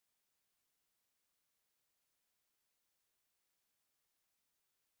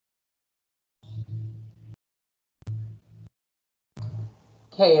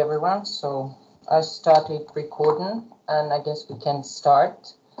Okay, everyone, so I started recording and I guess we can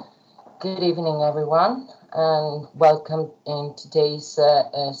start. Good evening, everyone, and welcome in today's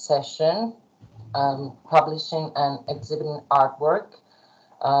session, publishing and exhibiting artwork,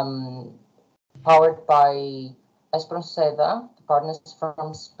 powered by ESPRONCEDA, the partners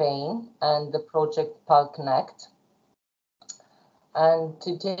from Spain, and the project PALkonnect. And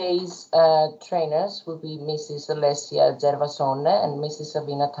today's trainers will be Mrs. Alessia Gervasone and Mrs.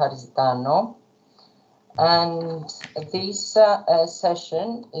 Savina Tarsitano. And this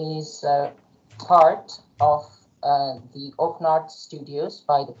session is part of the Open Art Studios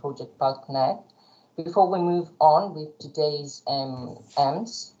by the project PALkonnect. Before we move on with today's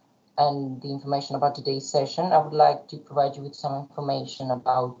M's and the information about today's session, I would like to provide you with some information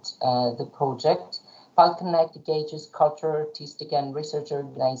about the project. PALkonnect engages cultural, artistic, and research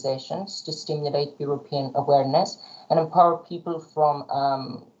organizations to stimulate European awareness and empower people from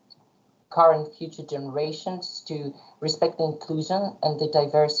current and future generations to respect the inclusion and the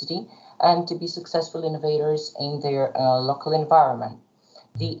diversity and to be successful innovators in their local environment.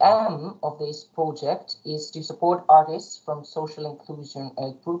 The aim of this project is to support artists from social inclusion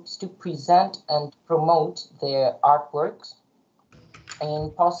groups to present and promote their artworks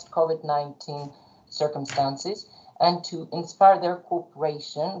in post-COVID-19 circumstances and to inspire their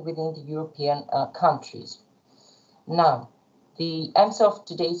cooperation within the European countries. Now, the aim of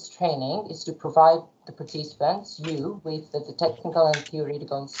today's training is to provide the participants, you, with the technical and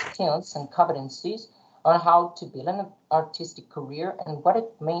theoretical skills and competencies on how to build an artistic career and what it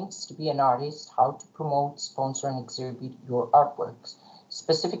means to be an artist, how to promote, sponsor, and exhibit your artworks.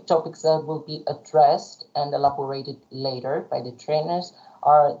 Specific topics that will be addressed and elaborated later by the trainers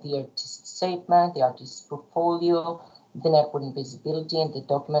are the artist statement, the artist's portfolio, the network visibility, and the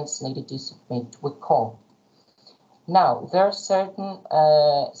documents needed to submit to a call. Now, there are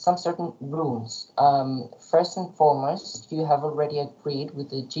some certain rules. First and foremost, you have already agreed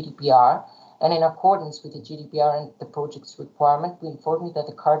with the GDPR, and in accordance with the GDPR and the project's requirement, we inform you that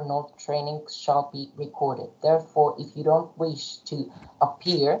the cardinal trainings shall be recorded. Therefore, if you don't wish to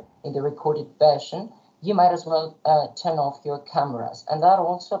appear in the recorded version, you might as well turn off your cameras. And that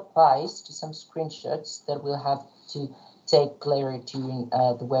also applies to some screenshots that we'll have to take later during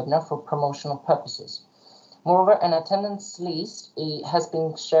the webinar for promotional purposes. Moreover, an attendance list has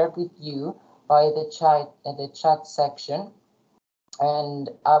been shared with you by the chat section.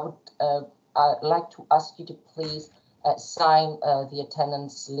 And I'd like to ask you to please sign the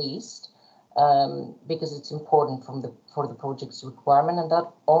attendance list because it's important for the project's requirement, and that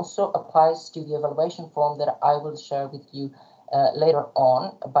also applies to the evaluation form that I will share with you later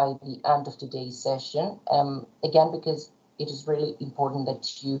on by the end of today's session. Again, because it is really important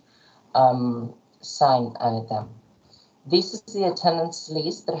that you sign them. This is the attendance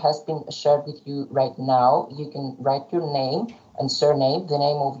list that has been shared with you right now. You can write your name and surname, the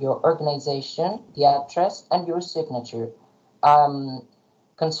name of your organization, the address, and your signature.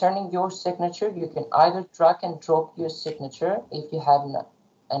 Concerning your signature, you can either drag and drop your signature if you have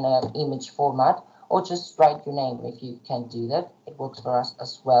an image format, or just write your name if you can do that. It works for us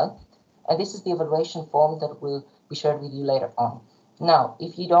as well. And this is the evaluation form that will be shared with you later on. Now,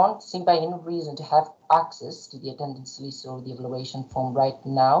 if you don't seem by any reason to have access to the attendance list or the evaluation form right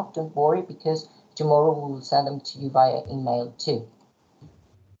now, don't worry, because tomorrow we will send them to you via email too.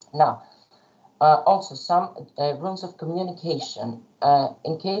 Now, also some rules of communication.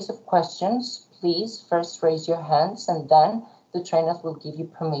 In case of questions, please first raise your hands and then the trainers will give you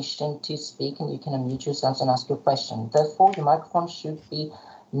permission to speak and you can unmute yourselves and ask your question. Therefore, your microphone should be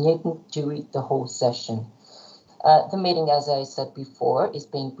muted during the whole session. The meeting, as I said before, is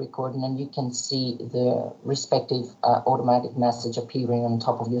being recorded and you can see the respective automatic message appearing on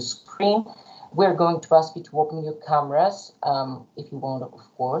top of your screen. We're going to ask you to open your cameras, if you want, of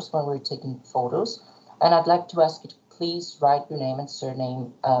course, when we're taking photos. And I'd like to ask you to please write your name and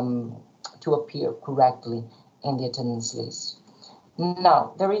surname to appear correctly in the attendance list.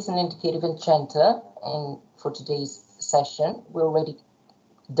 Now, there is an indicative agenda for today's session. We're already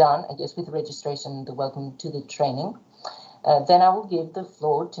done, I guess, with the registration and the welcome to the training. Then I will give the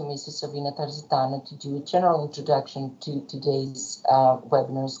floor to Mrs. Savina Tarsitano to do a general introduction to today's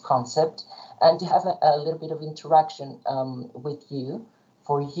webinar's concept and to have a little bit of interaction with you,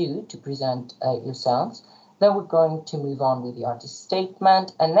 for you to present yourselves. Then we're going to move on with the artist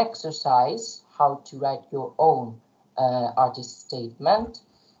statement, an exercise, how to write your own artist statement,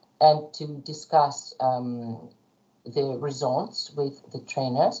 and to discuss the results with the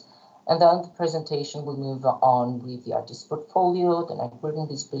trainers. And then the presentation will move on with the artist portfolio, the networking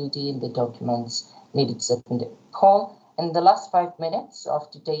visibility, and the documents needed to submit a call. In the last 5 minutes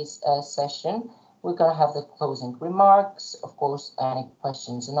of today's session, we're going to have the closing remarks, of course, any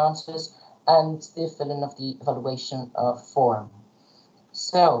questions and answers, and the filling of the evaluation form.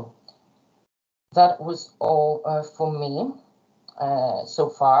 So that was all for me so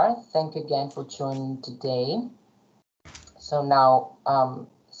far. Thank you again for joining today. So now,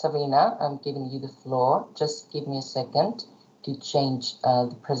 Savina, I'm giving you the floor. Just give me a second to change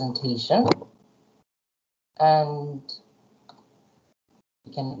the presentation, and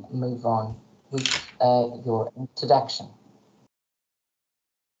we can move on with your introduction.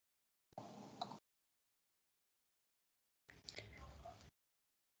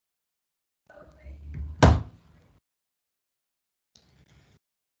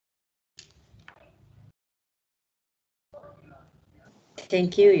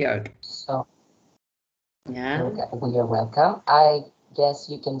 Thank you, Jörg. So, yeah, we are welcome. I guess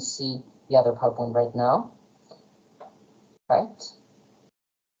you can see the other PowerPoint right now, right?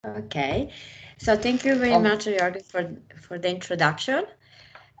 Okay. So thank you very much, Jörg, for the introduction,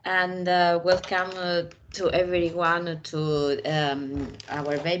 and welcome to everyone to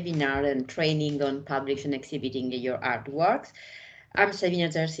our webinar and training on publishing and exhibiting your artworks. I'm Savina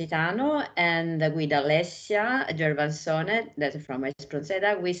Tarsitano, and with Alessia Gervasone, that's from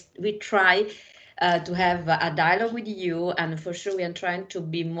ESPRONCEDA, we try to have a dialogue with you, and for sure we are trying to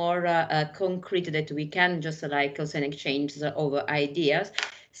be more concrete that we can, just like also an exchange of ideas.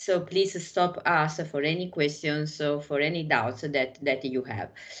 So please stop us for any questions or for any doubts that you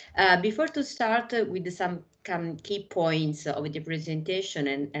have. Before to start with some key points of the presentation,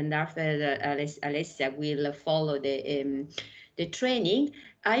 and after Alessia will follow the training,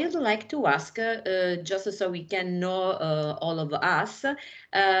 I would like to ask, just so we can know all of us,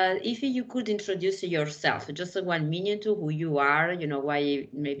 if you could introduce yourself, just 1 minute, who you are, why,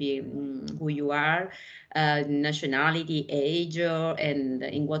 maybe who you are, nationality, age, and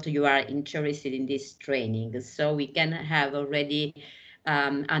in what you are interested in this training, so we can have already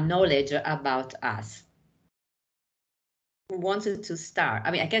a knowledge about us. Who wanted to start?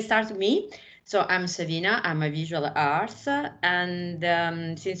 I mean, I can start me. So I'm Savina, I'm a visual arts, and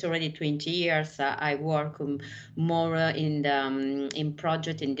since already 20 years, I work more in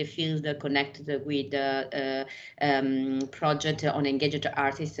project in the field connected with project on engaged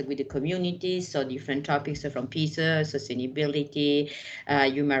artists with the community, so different topics from peace, sustainability,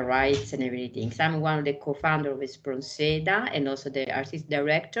 human rights, and everything. So I'm one of the co-founders of ESPRONCEDA and also the artist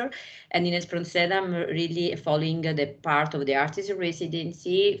director. And in ESPRONCEDA, I'm really following the part of the artist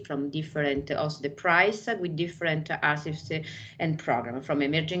residency from different, also the price with different artists and program, from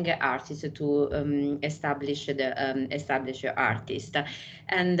emerging artists to established artists.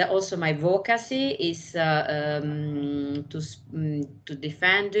 And also my advocacy is to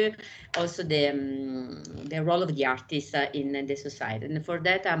defend also the role of the artist in the society. And for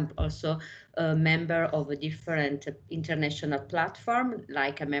that, I'm also a member of a different international platform,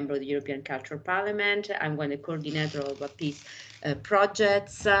 like a member of the European Cultural Parliament. I'm one of the coordinator of a peace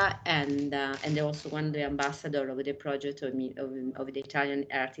projects, and also one of the ambassador of the project of the Italian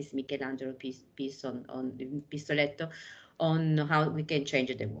artist Michelangelo on Pistoletto, on how we can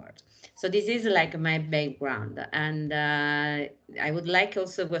change the world. So this is like my background, and I would like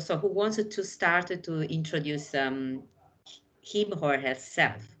also, so who wants to start to introduce him or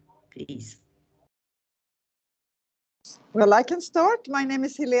herself, please? Well, I can start. My name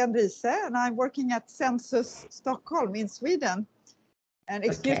is Helene Riese, and I'm working at Census Stockholm in Sweden. And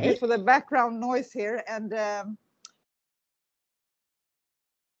excuse me for the background noise here. And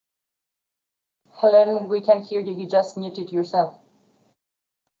Helen, we can hear you. You just muted yourself.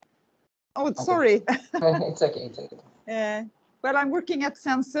 Oh, sorry. It's okay. It's okay. Well, I'm working at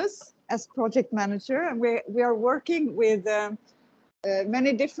Census as project manager, and we are working with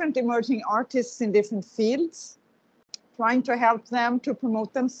many different emerging artists in different fields, trying to help them to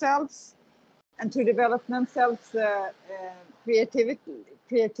promote themselves and to develop themselves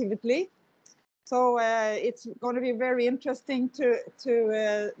creatively. So it's going to be very interesting to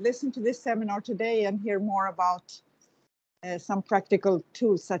listen to this seminar today and hear more about some practical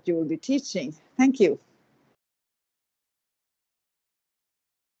tools that you will be teaching. Thank you.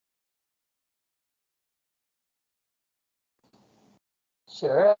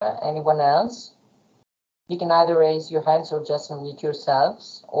 Sure. Anyone else? You can either raise your hands or just unmute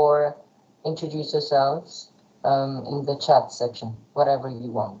yourselves or introduce yourselves in the chat section, whatever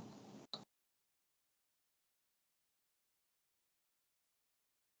you want.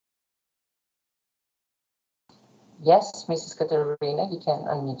 Yes, Mrs. Katerina, you can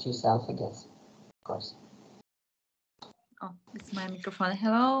unmute yourself, I guess, of course. Oh, it's my microphone.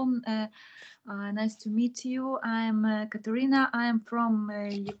 Hello, nice to meet you. I'm Katerina. I'm from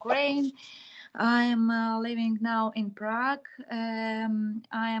Ukraine. I'm living now in Prague.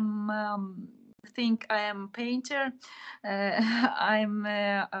 Think I am painter. I'm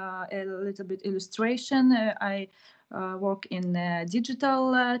a little bit illustration. I work in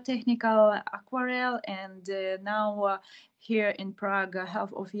digital technical aquarelle, and now here in Prague,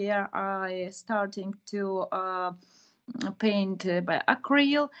 half of year I starting to paint by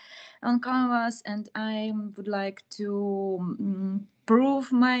acrylic on canvas, and I would like to prove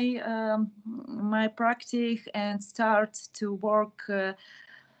my practice and start to work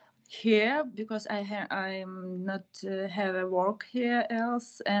here, because I'm not have a work here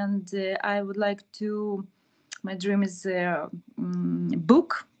else, and I would like to. My dream is a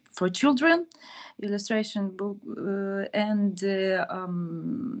book for children, illustration book, and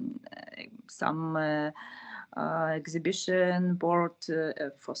some exhibition board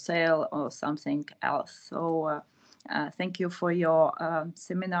for sale or something else. So thank you for your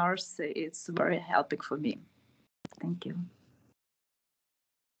seminars. It's very helping for me. Thank you.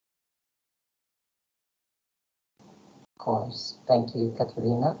 Of course. Thank you,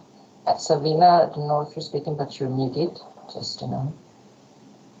 Katerina. Savina, I don't know if you're speaking, but you're muted, just to know.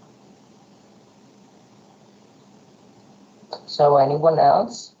 So anyone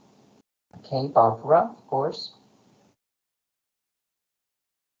else? Okay, Barbara, of course.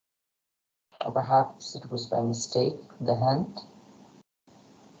 Or perhaps it was by mistake, the hand.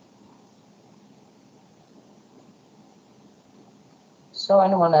 So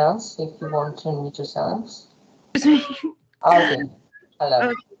anyone else, if you want to unmute yourselves? Excuse me. Okay,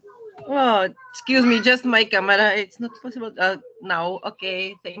 hello. Oh, excuse me, just my camera. It's not possible now.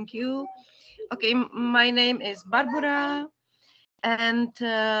 Okay, thank you. Okay, my name is Barbara. And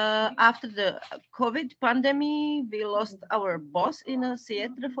after the COVID pandemic, we lost our boss in a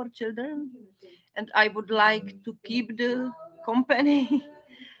theater for children. And I would like to keep the company.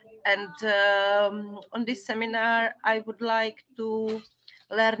 And on this seminar, I would like to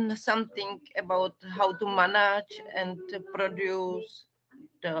learn something about how to manage and to produce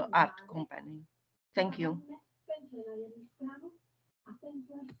the art company. Thank you.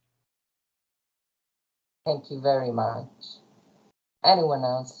 Thank you very much. Anyone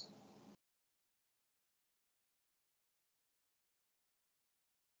else?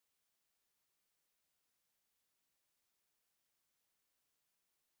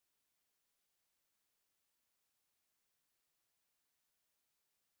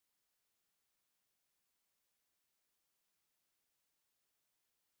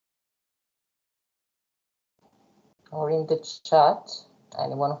 Or in the chat,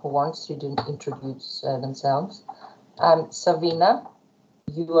 anyone who wants to introduce themselves. Savina,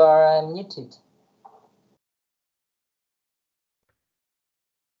 you are muted.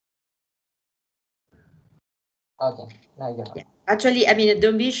 Okay, now you're on. Yeah. Actually, I mean,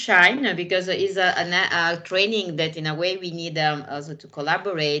 don't be shy, because it's a training that in a way we need also to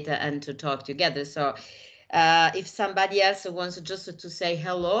collaborate and to talk together. So if somebody else wants just to say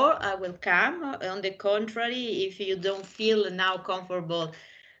hello, I will come. On the contrary, if you don't feel now comfortable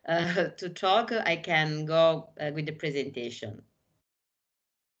to talk, I can go with the presentation.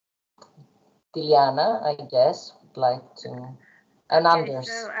 Diana, I guess, would like to. And Okay,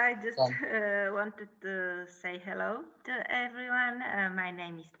 Anders. so I just wanted to say hello to everyone. My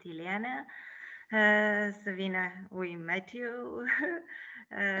name is Tiliana. Savina, we met you.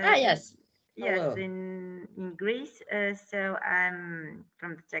 Yes. Yes, in Greece. So I'm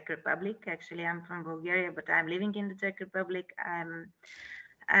from the Czech Republic. Actually, I'm from Bulgaria, but I'm living in the Czech Republic. I'm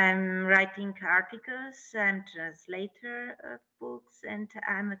writing articles. I'm translator of books, and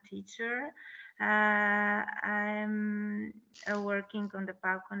I'm a teacher. I'm working on the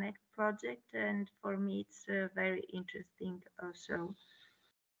PALkonnect project, and for me, it's very interesting also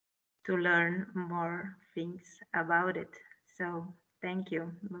to learn more things about it. So thank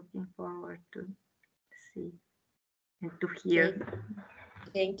you. Looking forward to see and to hear.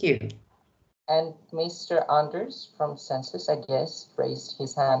 Thank you. And Mr. Anders from Census, I guess, raised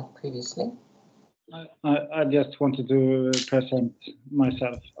his hand previously. I just wanted to present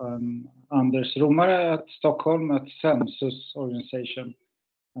myself. Anders Romare at Stockholm at Census organization,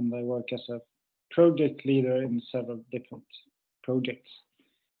 and I work as a project leader in several different projects.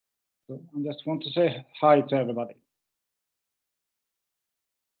 So I just want to say hi to everybody.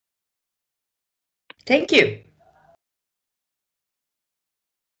 Thank you.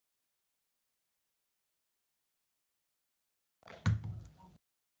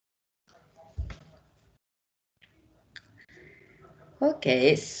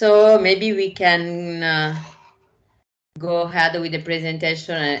 Okay, so maybe we can go ahead with the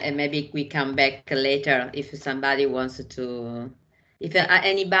presentation, and maybe we come back later if somebody wants to, if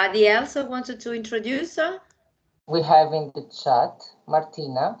anybody else wanted to introduce. We have in the chat,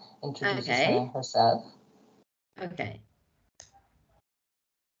 Martina introduces Okay. herself. Okay.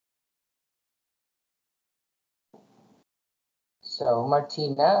 So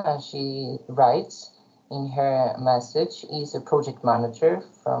Martina, as she writes in her message, is a project manager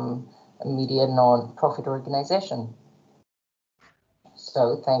from a media non-profit organization.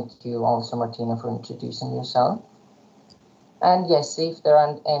 So thank you also, Martina, for introducing yourself. And yes, if there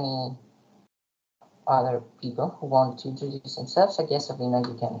aren't any other people who want to introduce themselves, I guess, Savina,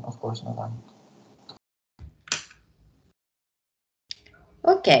 you can, of course, move on.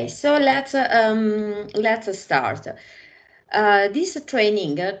 Okay, so let's start. This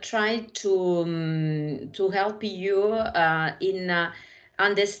training try to help you in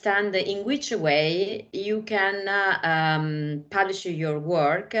understand in which way you can publish your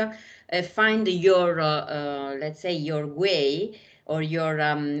work, find your let's say your way, or your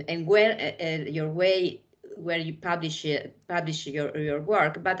and where your way where you publish your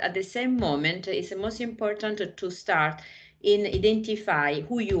work. But at the same moment, it's most important to start in identify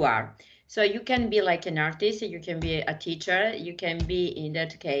who you are. So you can be like an artist, you can be a teacher, you can be in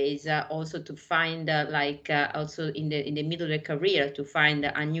that case also to find also in the middle of the career to find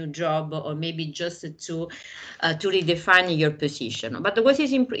a new job, or maybe just to redefine your position. But what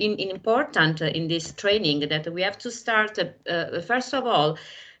is important in this training, that we have to start first of all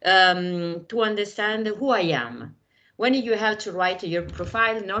to understand who I am. When you have to write your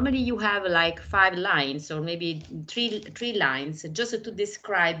profile, normally you have like 5 lines or maybe three lines just to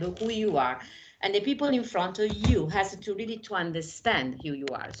describe who you are, and the people in front of you has to really to understand who you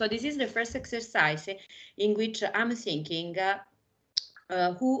are. So this is the first exercise in which I'm thinking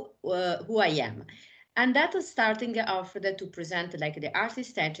who I am. And that is starting off to present like the artist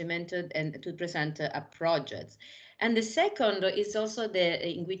statement and to present a project. And the second is also the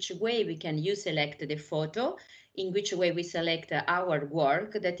in which way we can use select the photo, in which way we select our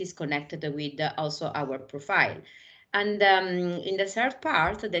work that is connected with also our profile. And in the third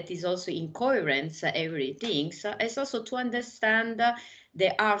part, that is also in coherence, everything, so it's also to understand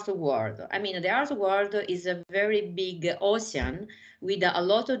the art world. I mean, the art world is a very big ocean with a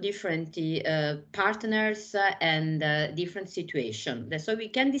lot of different partners and different situations. So we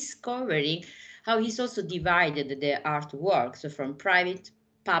can discover how he's also divided the artwork, so from private,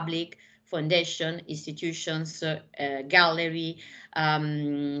 public, foundation, institutions, gallery,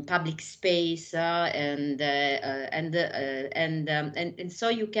 public space, and so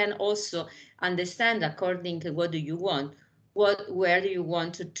you can also understand according to what do you want, where do you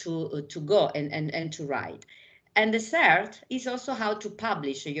want to go and to write. And the third is also how to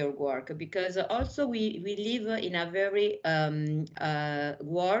publish your work, because also we live in a very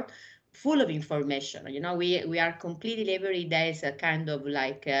world full of information. You know, we are completely every day is a kind of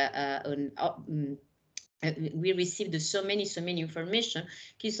like we received so many information.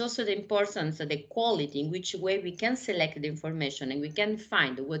 It's also the importance of the quality in which way we can select the information and we can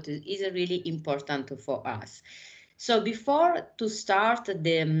find what is really important for us. So before to start to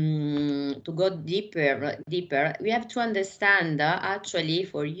go deeper, we have to understand actually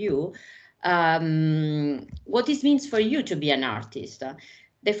for you what it means for you to be an artist.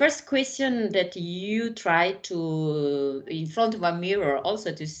 The first question that you try to, in front of a mirror,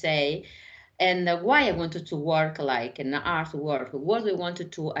 also to say, and why I wanted to work like an artwork, what I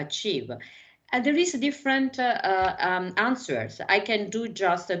wanted to achieve. And there is different answers. I can do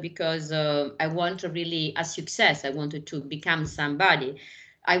just because I want really a success. I wanted to become somebody.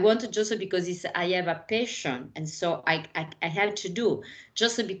 I want just because I have a passion, and so I have to do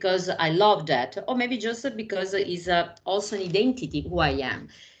just because I love that, or maybe just because it's also an identity who I am.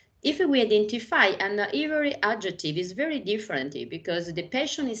 If we identify, and every adjective is very different, because the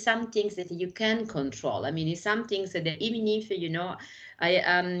passion is some things that you can control. I mean, it's some things that even if, you know,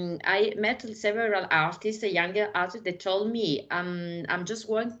 I met several artists, younger artists, that told me, I'm just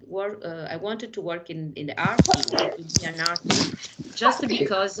I wanted to work in the art field, to be an artist, just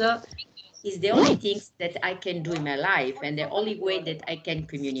because it's the only things that I can do in my life and the only way that I can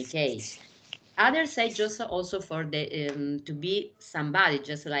communicate. Others say just also for the to be somebody,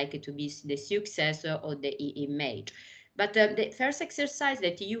 just like to be the success or the image. But the first exercise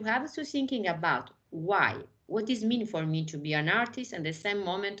that you have to thinking about why, what is mean for me to be an artist, and the same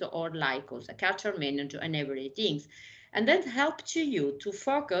moment, or like also a culture manager and everything, and that help to you to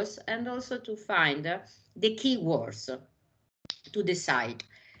focus and also to find the key words to decide.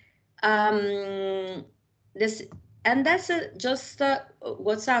 This And that's just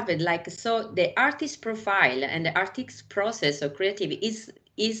what's happened. Like, so the artist profile and the artist process or creative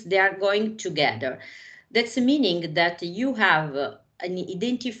is they are going together. That's meaning that you have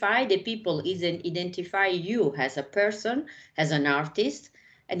identify the people, identify you as a person, as an artist,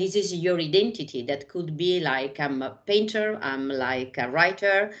 and this is your identity. That could be like, I'm a painter, I'm like a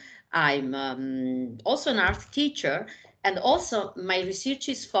writer, I'm also an art teacher, and also my research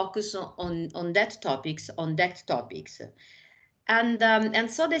is focused on that topics.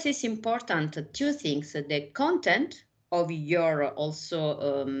 And so this is important. Two things: the content of your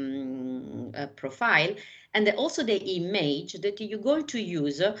also profile, and also the image that you're going to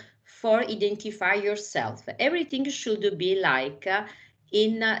use for identify yourself. Everything should be like there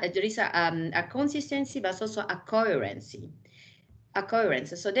is a consistency, but also a coherency.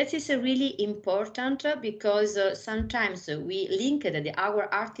 So that is really important because sometimes we link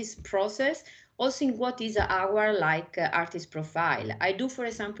our artist process also in what is our like artist profile. I do, for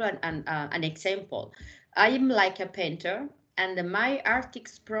example, an example. I am like a painter, and my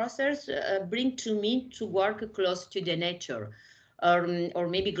artist process bring to me to work close to the nature, or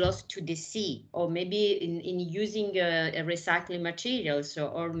maybe close to the sea, or maybe in using recycling materials,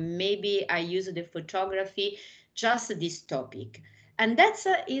 or maybe I use the photography just this topic. And that's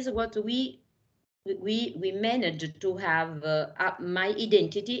is what we managed to have my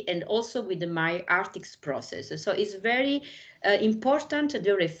identity and also with my artist process. So it's very important,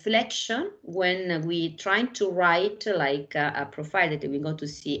 the reflection when we trying to write like a profile that we're going to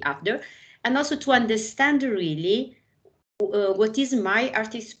see after, and also to understand really what is my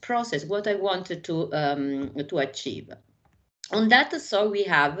artist process, what I wanted to achieve. On that, so we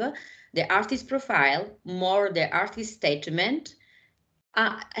have the artist profile, more the artist statement,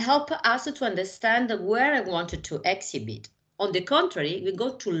 help us to understand where I wanted to exhibit. On the contrary, we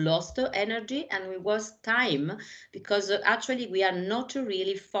go to lost energy and we waste time because actually we are not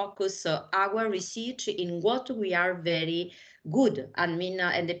really focused our research in what we are very good. I mean,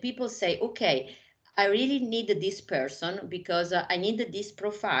 and the people say, okay, I really need this person because I need this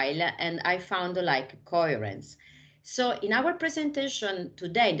profile, and I found like coherence. So in our presentation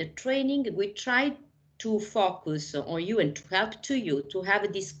today, the training, we try to focus on you and to help to you to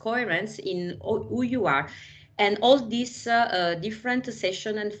have this coherence in who you are, and all these different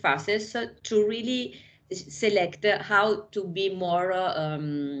sessions and phases to really select how to be more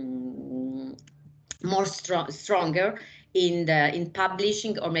stronger in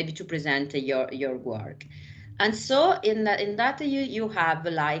publishing, or maybe to present your work. And so in that you have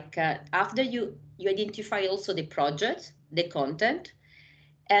like after you identify also the project, the content,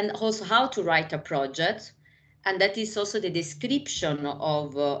 and also how to write a project, and that is also the description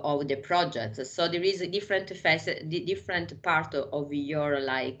of the project. So there is a different phase, the different part of your,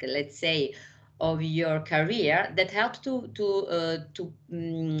 like, let's say, of your career that helps to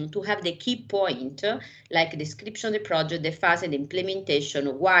have the key point, like description of the project, the phase and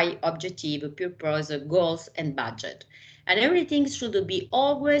implementation, why, objective, purpose, goals, and budget. And everything should be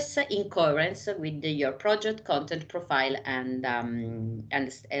always in coherence with your project, content, profile, and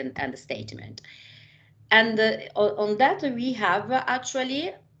statement. And on that we have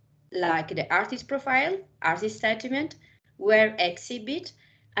actually like the artist profile, artist statement, where exhibit,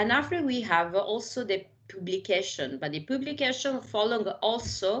 and after we have also the publication. But the publication following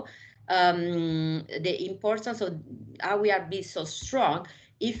also the importance of how we are be so strong.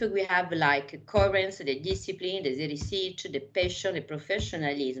 If we have like coherence, the discipline, the research, the passion, the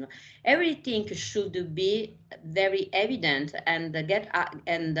professionalism, everything should be very evident and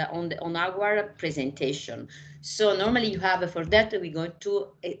on our presentation. So normally you have, for that we're going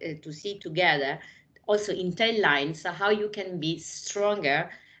to see together also in 10 lines how you can be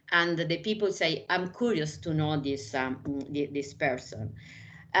stronger, and the people say, I'm curious to know this person.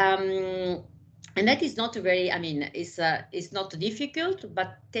 And that is not very, I mean, it's not difficult,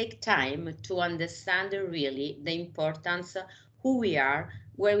 but take time to understand really the importance, who we are,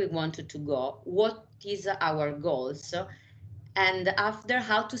 where we wanted to go, what is our goals, and after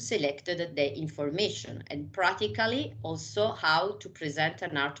how to select the information, and practically also how to present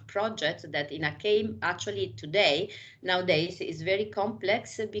an art project that in a game actually nowadays is very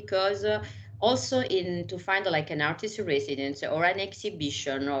complex, because also to find like an artist residence or an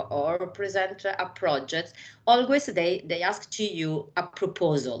exhibition or present a project, always they ask to you a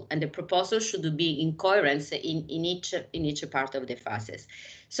proposal, and the proposal should be in coherence in each part of the phases.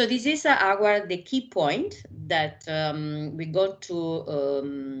 So this is the key point that we go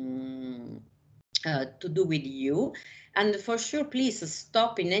to do with you. And for sure, please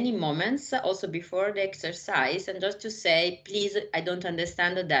stop in any moments, also before the exercise, and just to say, please, I don't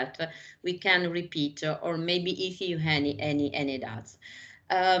understand that. We can repeat, or maybe if you have any doubts.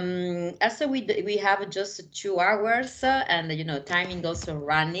 Also, we have just 2 hours, and timing also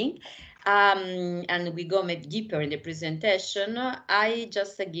running. And we go maybe deeper in the presentation. I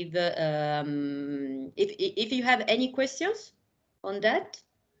just give if you have any questions on that,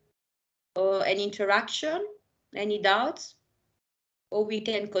 or any interaction, any doubts, or we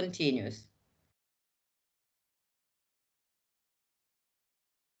can continue.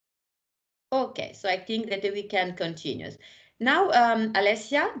 Okay, so I think that we can continue. Now,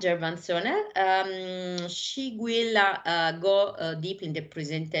 Alessia Gervasone, she will go deep in the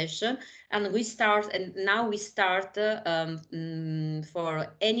presentation, and now we start for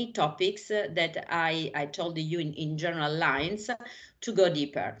any topics that I told you in general lines to go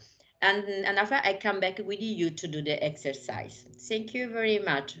deeper. And after I come back with you to do the exercise. Thank you very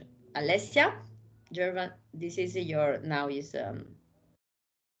much, Alessia. This is your now is.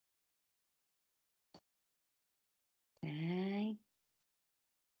 Okay.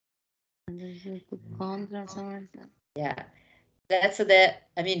 Yeah, that's the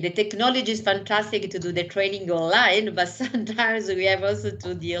technology is fantastic to do the training online, but sometimes we have also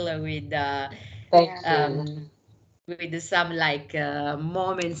to deal with with some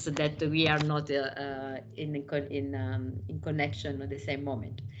moments that we are not in connection at the same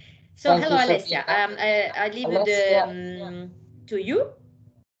moment. So hello, Alessia. I leave it to you.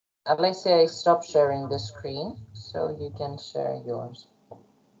 Alessia, stop sharing the screen so you can share yours.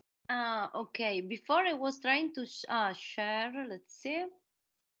 Okay, before I was trying to share, let's see.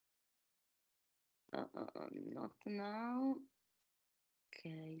 Not now.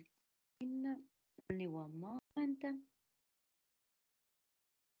 Okay, only one moment.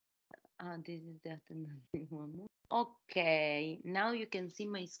 This is definitely one more. Okay, now you can see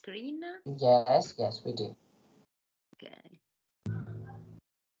my screen. Yes, we do. Okay.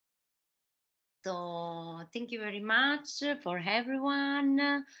 So thank you very much for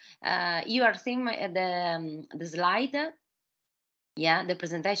everyone. You are seeing the slide? Yeah, the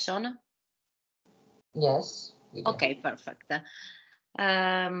presentation? Yes, we do. Okay, perfect.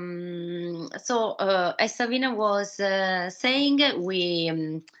 So as Savina was saying, we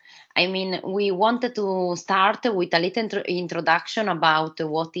wanted to start with a little introduction about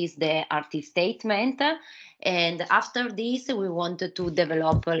what is the artist statement, and after this we wanted to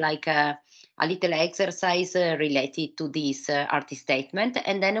develop a little exercise related to this artist statement,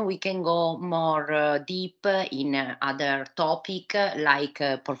 and then we can go more deep in other topic like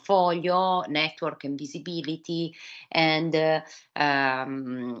portfolio, network and visibility, and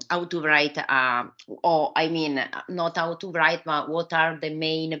how to write, not how to write, but what are the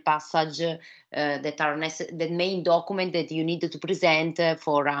main passage that are the main document that you need to present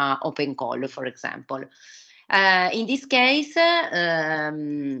for an open call, for example. In this case,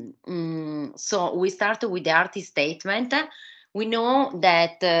 so we start with the artist statement. We know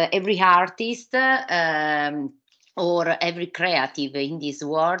that every artist or every creative in this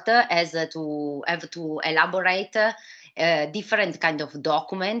world has to elaborate different kind of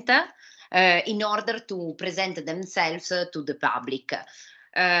document in order to present themselves to the public.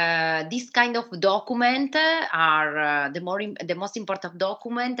 This kind of document are the most important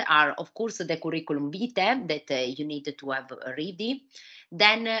document are, of course, the curriculum vitae that you need to have ready.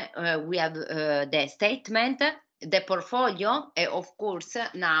 Then we have the statement, the portfolio, of course.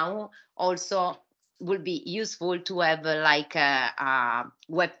 Now also will be useful to have a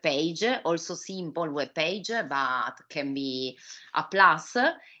web page, also simple web page, but can be a plus.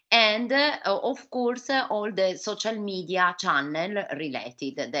 And of course, all the social media channel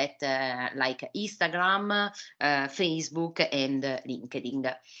related that like Instagram, Facebook, and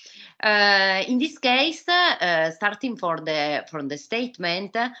LinkedIn. In this case, starting from the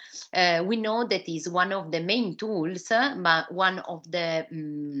statement, we know that is one of the main tools, but one of the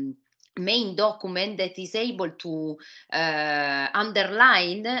main document that is able to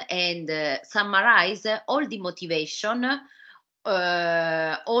underline and summarize all the motivation,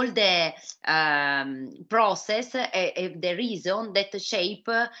 all the process, the reason that shape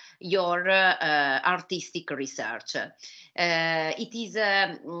your artistic research. It is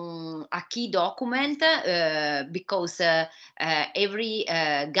a key document because every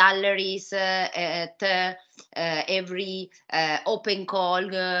galleries at every open call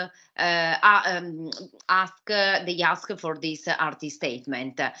they ask for this artist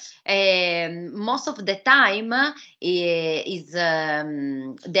statement. Most of the time is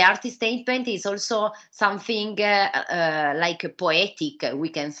the artist statement is also something like poetic, we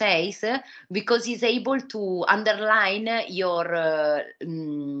can say, because it's able to underline your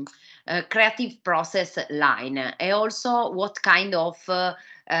creative process line, and also what kind of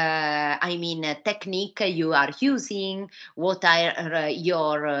technique you are using, what are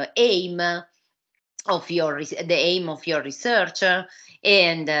your aim of the aim of your research,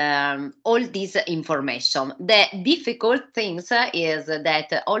 and all this information. The difficult things is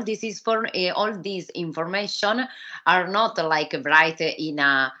that all this information are not like write in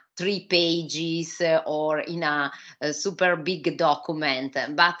a 3 pages or in a super big document,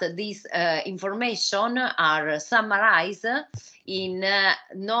 but these information are summarized in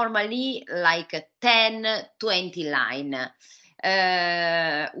normally like 10-20 line.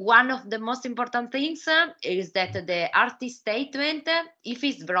 One of the most important things is that the artist statement, if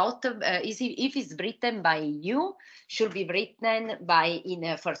it's written by you, should be written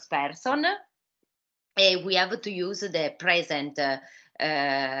in first person. We have to use the present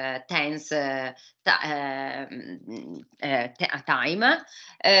tense time.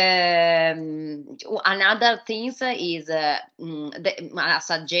 Another thing is a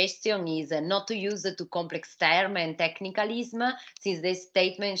suggestion is not to use too complex term and technicalism, since this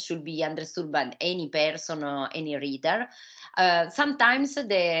statement should be understood by any person or any reader. Sometimes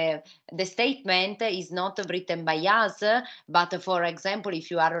the statement is not written by us, but for example, if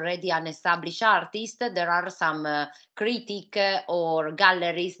you are already an established artist, there are some critic or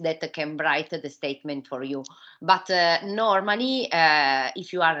galleries that can write the statement for you. But normally,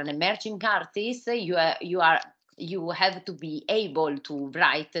 if you are an emerging artist, you have to be able to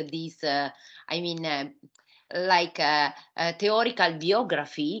write this. Like a theoretical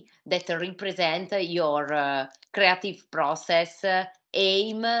biography that represent your creative process,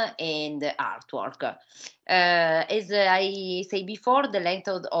 aim, and artwork. As I say before, the length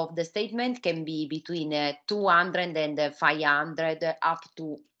of the statement can be between 200 and 500 up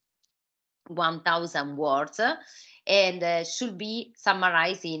to 1,000 words, and should be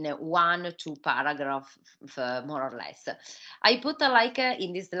summarized in 1-2 paragraphs, more or less. I put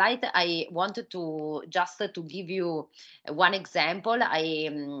in this slide, I wanted to just to give you one example.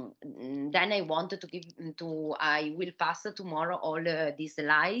 Then I wanted to I will pass tomorrow all these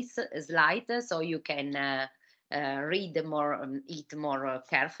slides so you can read it more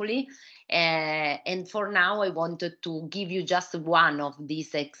carefully. And for now, I wanted to give you just one of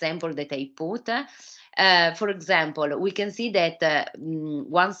these examples that I put. For example, we can see that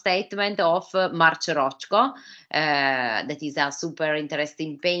one statement of Marc Rothko, that is a super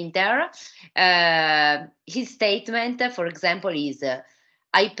interesting painter. His statement, for example, is,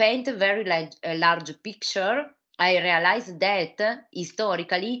 I paint a very large picture. I realized that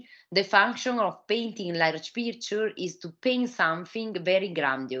historically, the function of painting large picture is to paint something very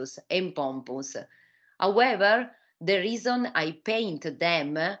grandiose and pompous. However, the reason I paint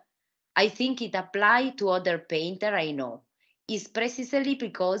them, I think it applies to other painters I know, is precisely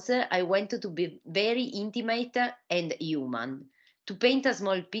because I want to be very intimate and human. To paint a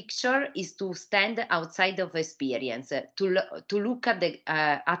small picture is to stand outside of experience, to look at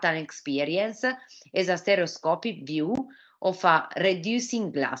an experience as a stereoscopic view of a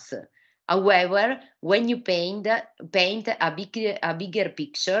reducing glass. However, when you paint a bigger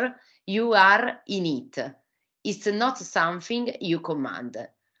picture, you are in it. It's not something you command.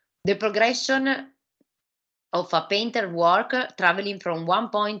 The progression of a painter work traveling from one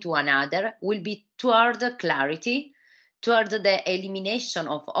point to another will be toward clarity, toward the elimination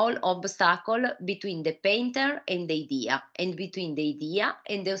of all obstacle between the painter and the idea, and between the idea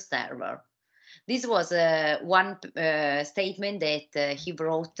and the observer. This was one statement that he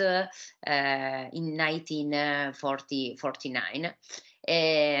wrote in 1949.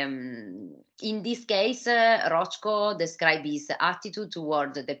 In this case, Rothko described his attitude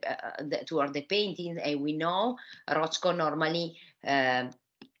toward the painting, and we know Rothko normally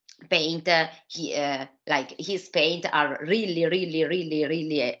paint like his paint are really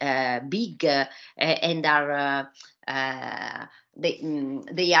big and are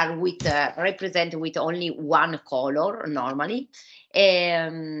they are represented with only one color normally.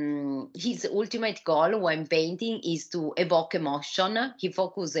 His ultimate goal when painting is to evoke emotion. He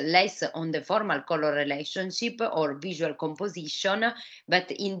focuses less on the formal color relationship or visual composition, but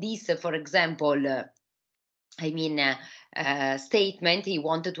in this, for example, statement, he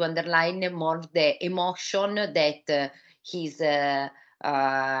wanted to underline more the emotion that his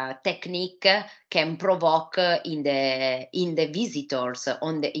technique can provoke in the visitors,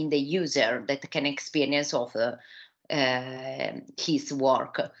 in the user that can experience of his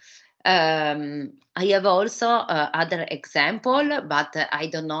work. I have also other example, but I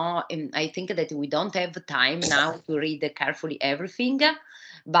don't know. I think that we don't have time now to read carefully everything,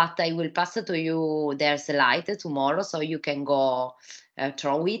 but I will pass to you their slide tomorrow so you can go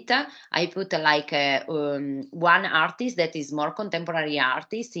through it. I put like one artist that is more contemporary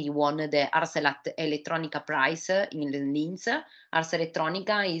artist. He won the Ars Electronica Prize in Linz. Ars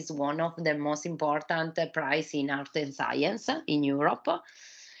Electronica is one of the most important prize in art and science in Europe.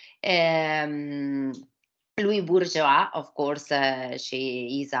 Louis Bourgeois, of course,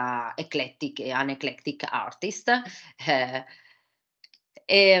 she is an eclectic artist.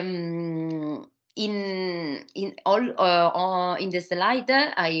 In all in the slide,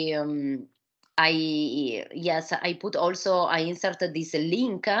 I put also, I inserted this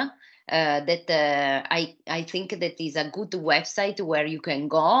link that I think that is a good website where you can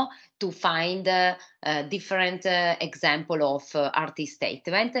go to find different example of artist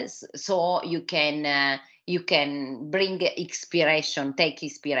statements, so you can bring inspiration, take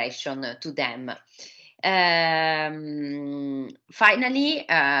inspiration to them. Finally,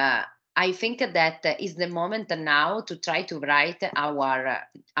 I think that is the moment now to try to write our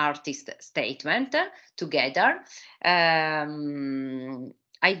artist statement together.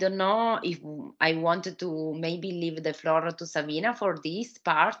 I don't know if I wanted to maybe leave the floor to Savina for this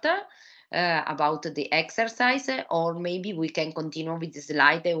part about the exercise, or maybe we can continue with the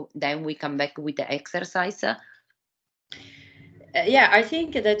slide, then we come back with the exercise. Yeah, I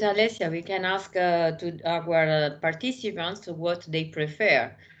think that Alessia, we can ask to our participants what they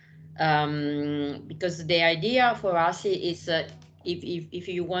prefer, because the idea for us is if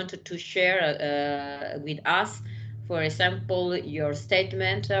you wanted to share with us, for example, your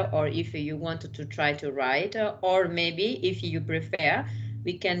statement, or if you wanted to try to write, or maybe if you prefer,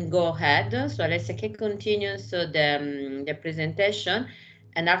 we can go ahead. So Alessia can continue the presentation,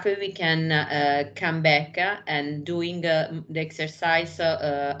 and after we can come back and doing the exercise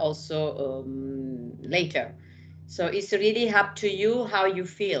also later. So it's really up to you how you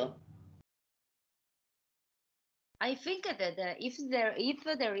feel. I think that if there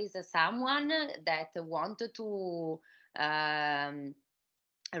is someone that wanted to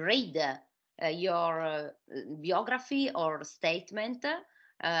read your biography or statement,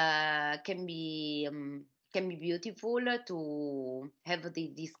 can be beautiful to have the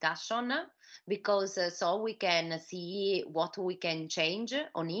discussion, because so we can see what we can change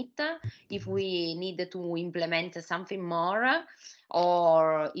on it, if we need to implement something more,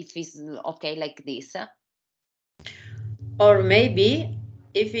 or if it's okay like this. Or maybe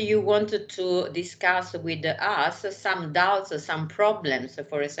if you wanted to discuss with us some doubts, some problems,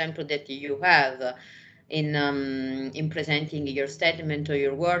 for example, that you have in presenting your statement or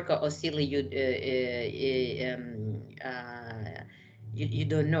your work, or still you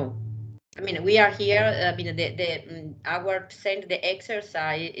don't know. I mean, we are here. I mean, our send the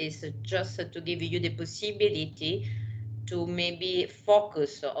exercise is just to give you the possibility to maybe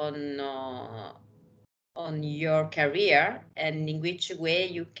focus on your career, and in which way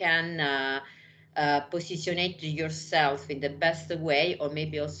you can positionate yourself in the best way, or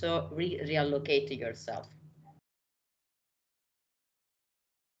maybe also reallocate yourself.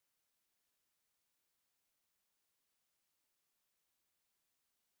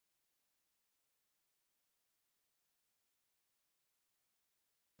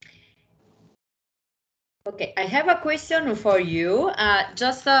 Okay, I have a question for you.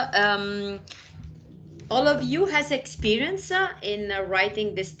 All of you has experience in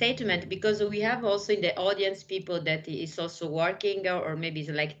writing the statement, because we have also in the audience people that is also working, or maybe it's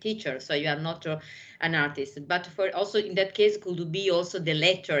like teacher, so you are not an artist, but for also in that case could be also the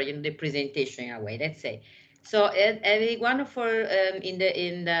lecture in the presentation in a way, let's say. So everyone for in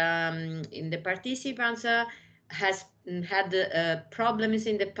the participants has had problems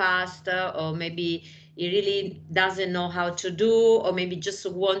in the past, or maybe he really doesn't know how to do, or maybe just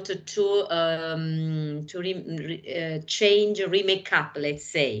wanted to change, remake up, let's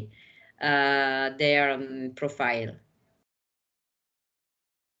say, their profile.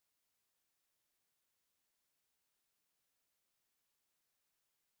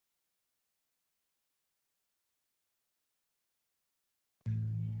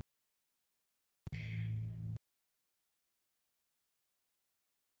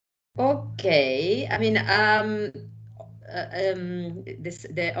 Okay, I mean,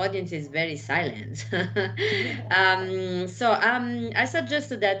 the audience is very silent. I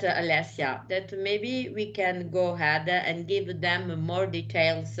suggest that Alessia, that maybe we can go ahead and give them more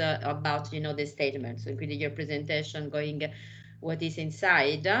details about, the statements, including your presentation, going what is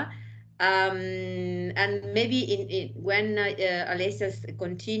inside. And maybe when Alessia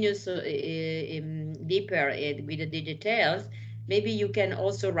continues deeper with the details, maybe you can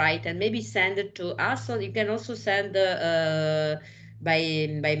also write and maybe send it to us, or you can also send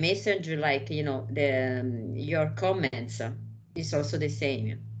by message, like your comments. Is also the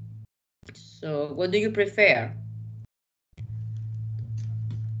same. So what do you prefer?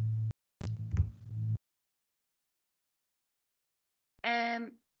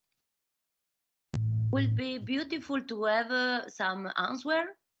 Will be beautiful to have some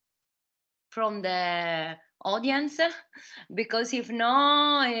answer from the audience, because if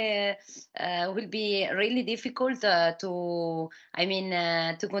no, will be really difficult to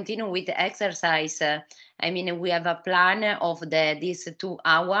continue with the exercise. We have a plan of these 2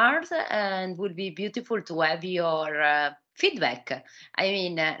 hours, and would be beautiful to have your feedback.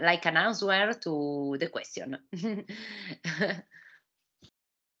 Like an answer to the question.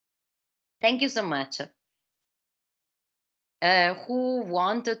 Thank you so much. Who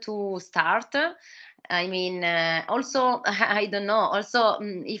want to start? Also, I don't know. Also,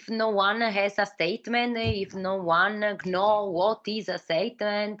 if no one has a statement, if no one know what is a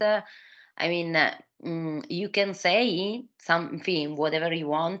statement, you can say something, whatever you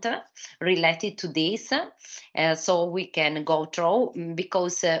want, related to this, so we can go through.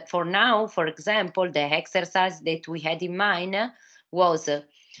 Because for now, for example, the exercise that we had in mind was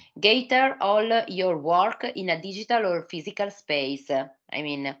gather all your work in a digital or physical space,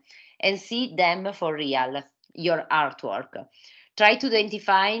 and see them for real, your artwork. Try to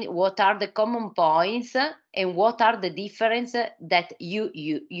identify what are the common points and what are the differences that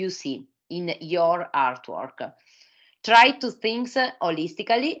you see in your artwork. Try to think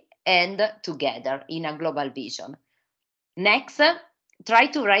holistically and together in a global vision. Next, try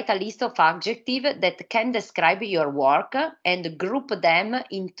to write a list of adjectives that can describe your work and group them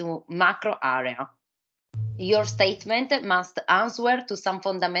into macro area. Your statement must answer to some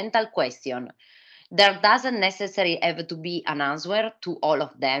fundamental question. There doesn't necessarily have to be an answer to all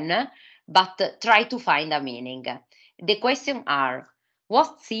of them, but try to find a meaning. The questions are: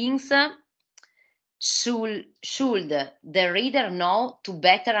 what things should the reader know to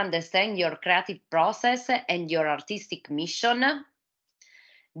better understand your creative process and your artistic mission?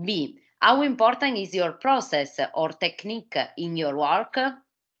 B, how important is your process or technique in your work?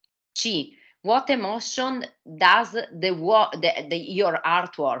 C, what emotion does your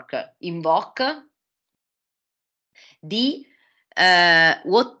artwork invoke? D,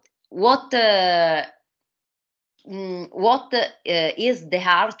 what is the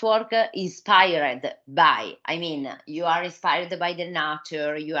artwork inspired by? You are inspired by the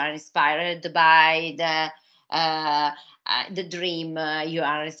nature, you are inspired by the dream, you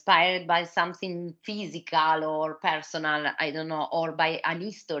are inspired by something physical or personal, I don't know, or by an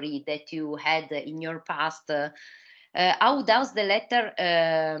history that you had in your past. How does the letter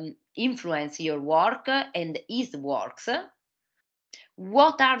influence your work and his works?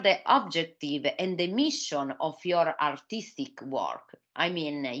 What are the objective and the mission of your artistic work?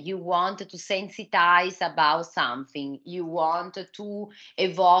 You want to sensitize about something, you want to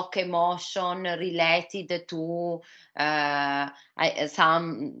evoke emotion related to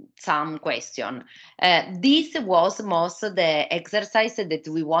some question. This was most the exercise that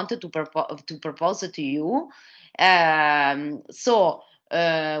we wanted to propose to you.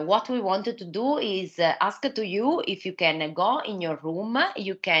 What we wanted to do is ask to you if you can go in your room,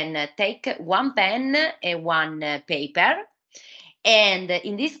 you can take one pen and one paper, and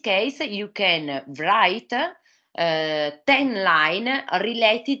in this case you can write 10 lines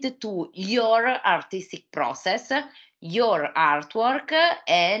related to your artistic process, your artwork,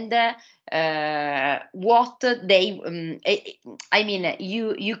 and what they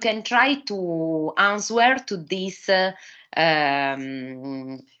you can try to answer to this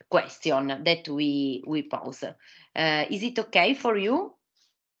question that we pose. Is it okay for you?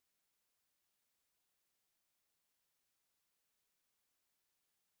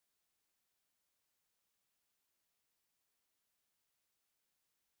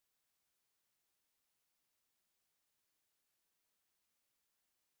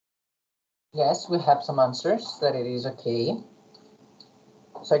 Yes, we have some answers that it is okay.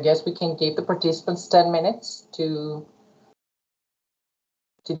 So I guess we can give the participants 10 minutes to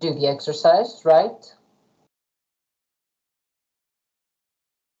do the exercise, right?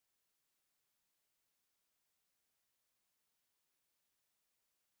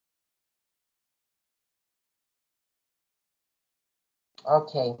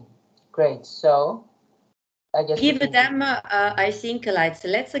 Okay, great. So I guess give them, I think, like,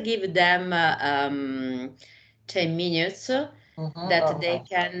 let's give them 10 minutes that they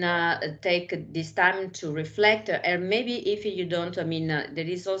can take this time to reflect. And maybe if you don't, I mean, there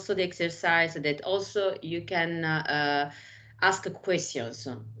is also the exercise that also you can ask questions,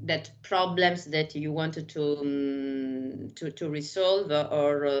 that problems that you wanted to resolve,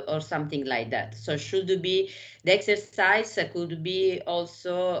 or something like that. So should be the exercise could be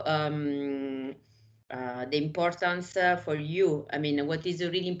also the importance for you. I mean, what is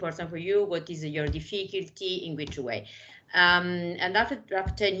really important for you? What is your difficulty? In which way? And after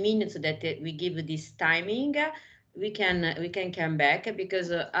 10 minutes that we give this timing, we can come back,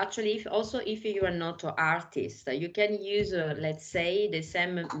 because actually, if you are not an artist, you can use, let's say, the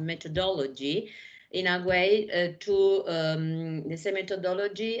same methodology in a way to the same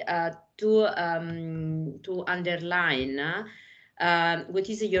methodology to underline what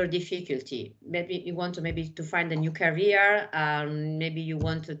is your difficulty. Maybe you want to find a new career, maybe you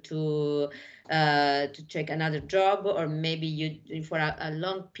want to check another job, or maybe you for a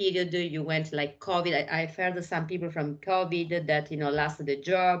long period you went like COVID. I've heard some people from COVID that lost the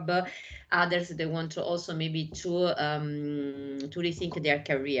job. Others, they want to also maybe to rethink their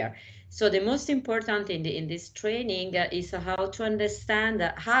career. So the most important in this training is how to understand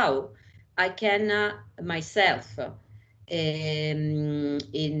how I can myself in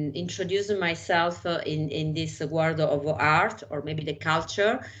introducing myself in this world of art, or maybe the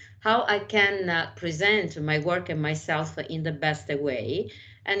culture, how I can present my work and myself in the best way,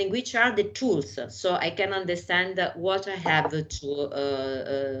 and in which are the tools, so I can understand what I have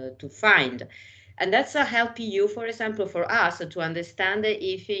to find. And that's helping you, for example, for us to understand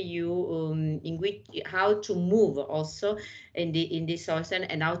if you in which how to move also in this session,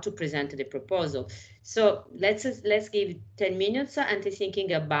 and how to present the proposal. So let's give 10 minutes and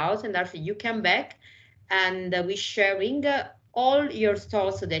thinking about, and after you come back and we sharing all your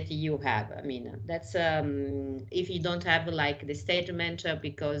thoughts that you have. I mean, that's if you don't have like the statement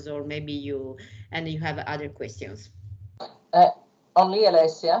because, or maybe you have other questions. Only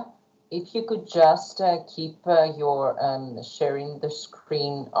Alessia, if you could just keep your sharing the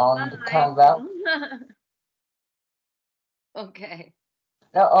screen on the Canva. Okay.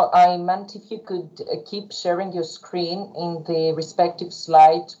 No, I meant if you could keep sharing your screen in the respective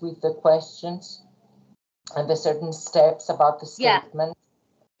slides with the questions and the certain steps about the statement. Yeah.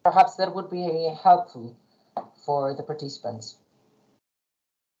 Perhaps that would be helpful for the participants.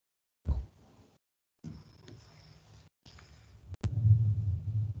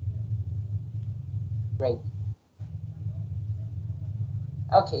 Great.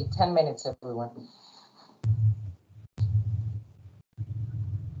 Okay, 10 minutes, everyone.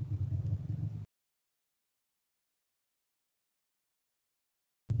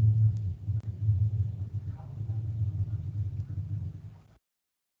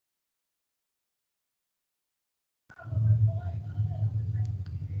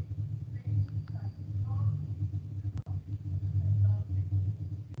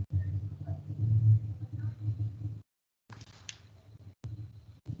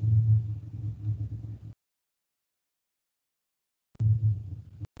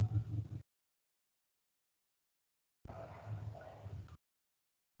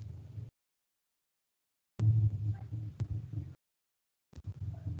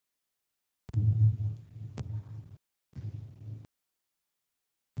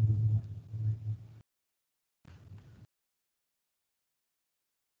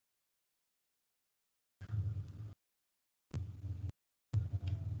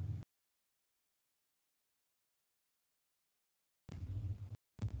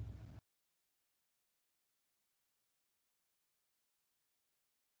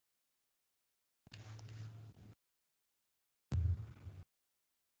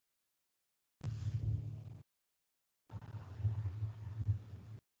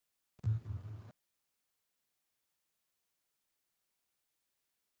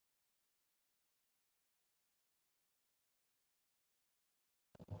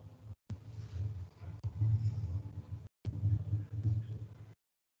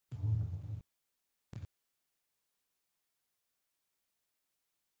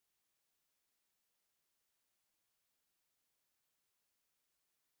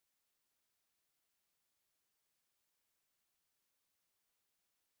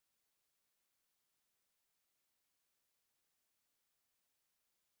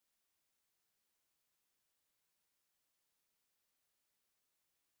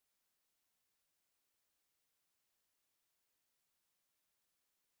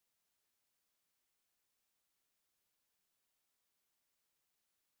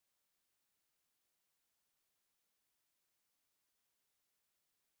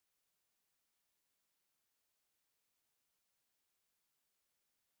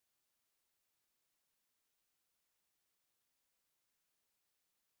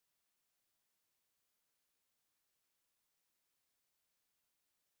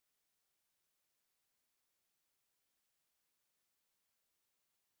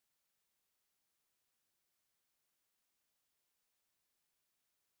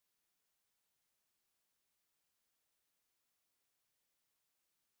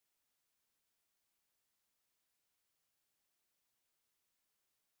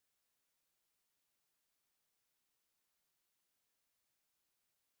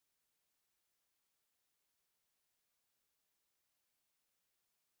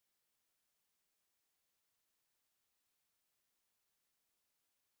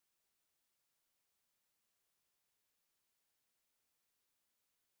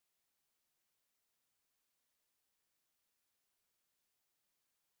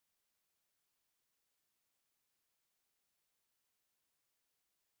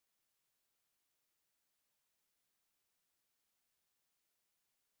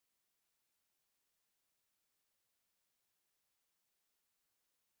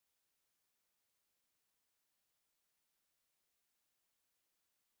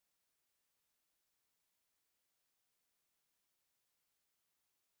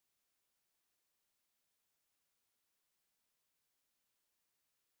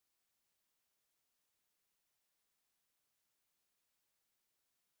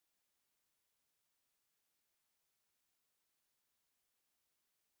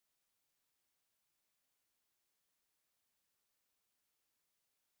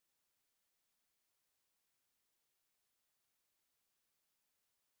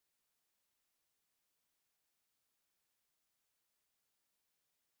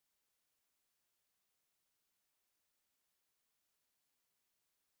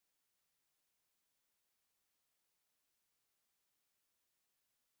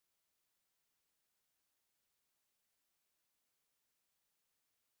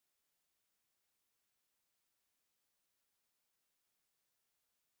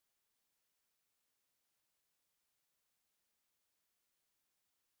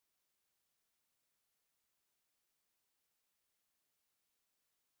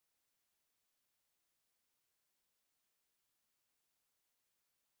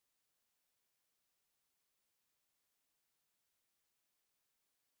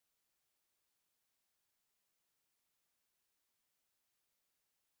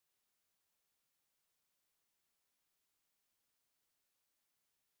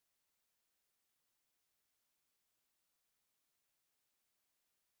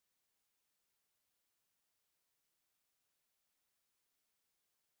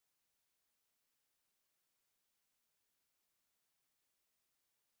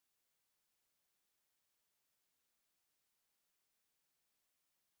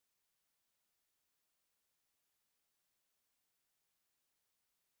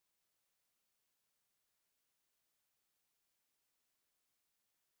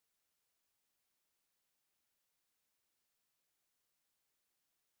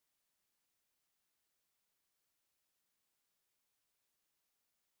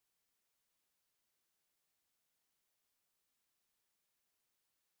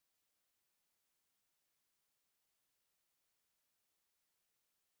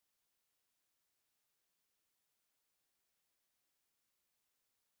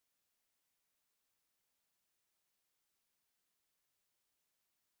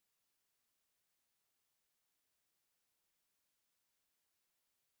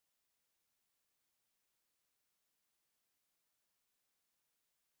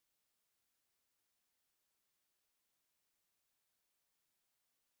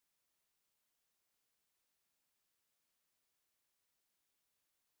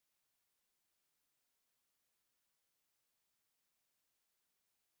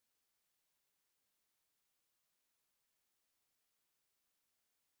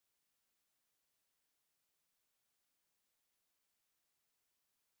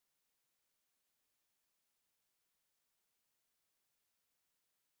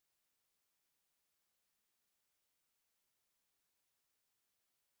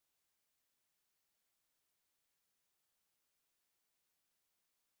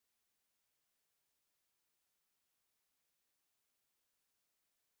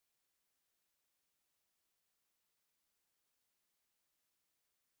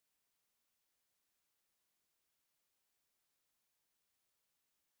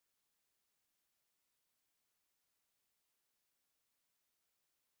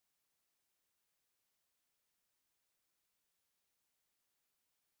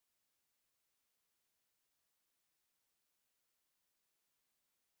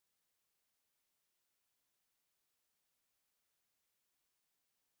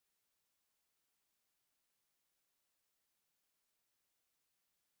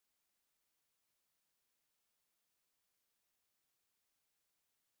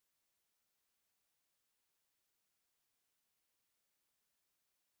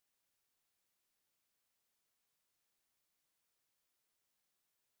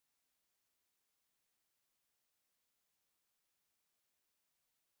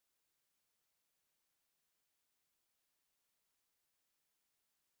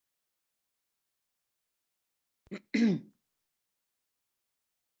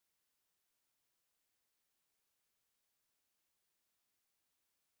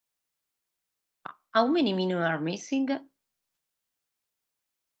 How many minutes are missing?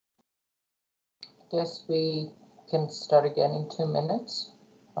 Guess we can start again in 2 minutes,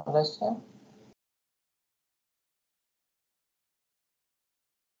 Alessia.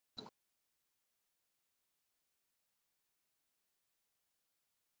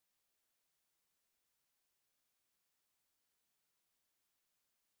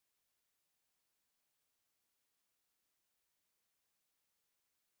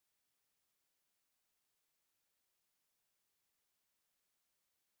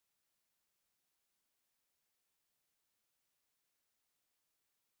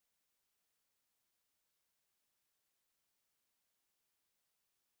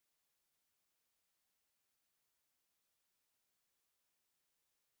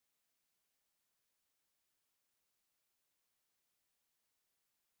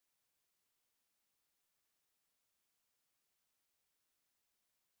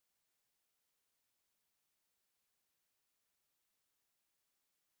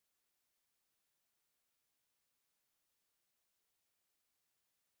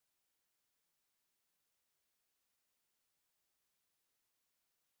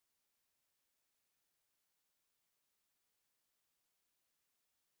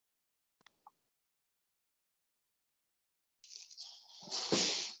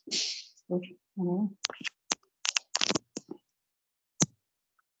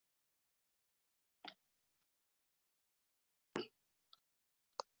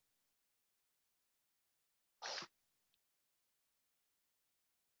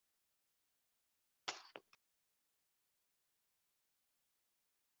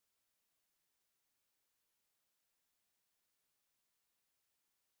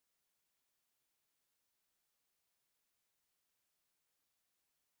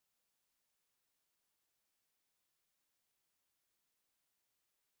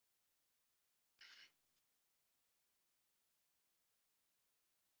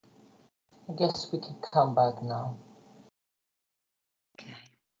 I guess we can come back now. Okay.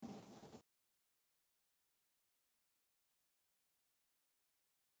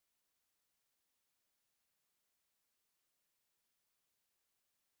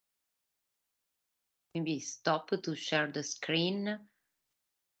 Maybe stop to share the screen.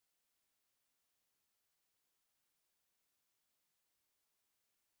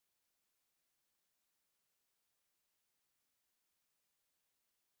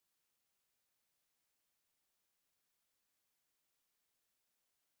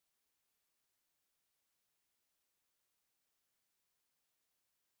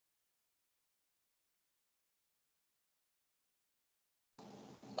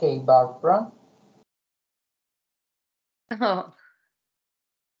 Okay, Barbara. Oh,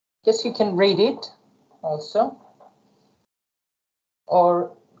 Guess you can read it also,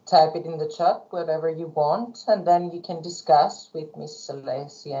 or type it in the chat, whatever you want, and then you can discuss with Mrs.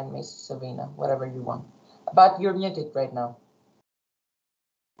 Alessia and Mrs. Savina, whatever you want. But you're muted right now.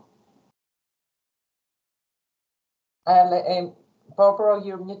 Barbara,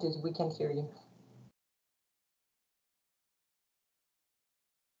 you're muted. We can hear you.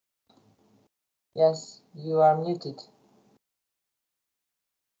 Yes, you are muted.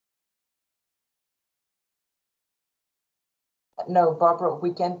 No, Barbara,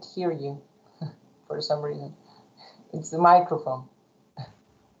 we can't hear you for some reason. It's the microphone.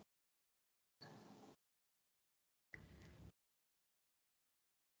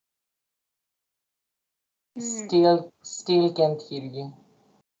 Still can't hear you.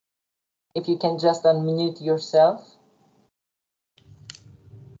 If you can just unmute yourself.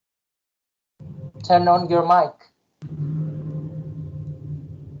 Turn on your mic.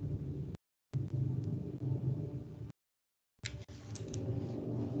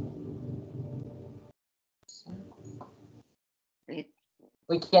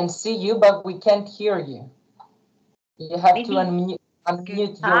 We can see you, but we can't hear you. You have to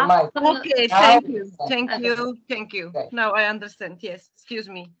unmute your mic. Okay, thank you. Thank you. Thank you. Okay. Now I understand. Yes, excuse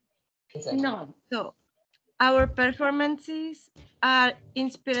me. Exactly. no. So, our performances are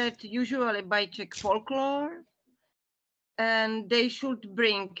inspired usually by Czech folklore, and they should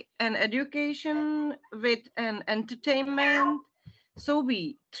bring an education with an entertainment. So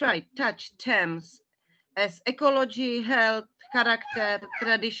we try touch themes as ecology, health, character,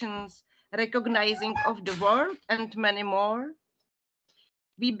 traditions, recognizing of the world, and many more.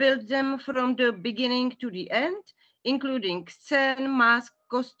 We build them from the beginning to the end, including scene, mask,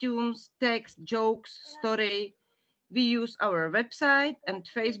 costumes, text, jokes, story. We use our website and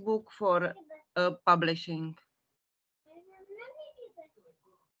Facebook for publishing.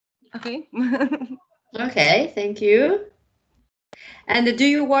 Okay. Okay, thank you. And do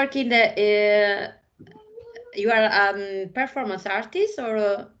you work in the? You are performance artist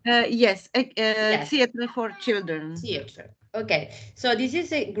or? Yes, Yes. theater for children. Theater. Okay, so this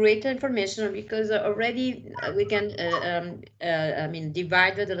is a great information because already we can, I mean,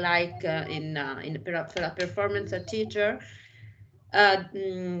 divide it like in the performance teacher. I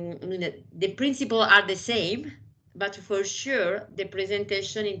mean, the principles are the same, but for sure the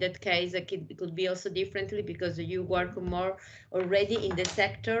presentation in that case could be also differently because you work more already in the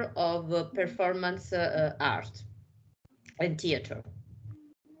sector of performance art and theater.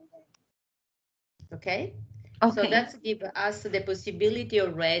 Okay. So Okay. that's give us the possibility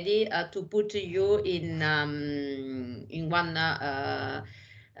already to put you in one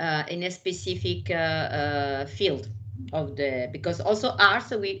in a specific field of the, because also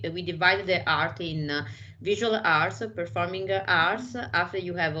arts we divide the art in visual arts, performing arts. After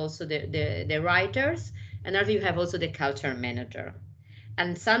you have also the writers, and after you have also the culture manager.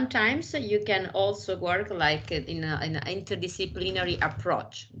 And sometimes you can also work like in an interdisciplinary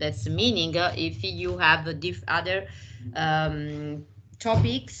approach. That's meaning if you have other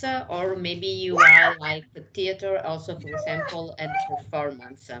topics, or maybe you are like theater also, for example, and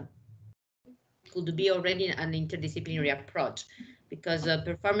performance. Could be already an interdisciplinary approach, because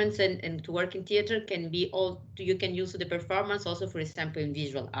performance and to work in theater can be all, you can use the performance also, for example, in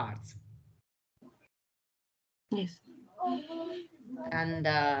visual arts. Yes. And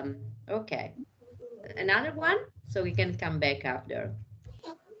okay, another one, so we can come back after.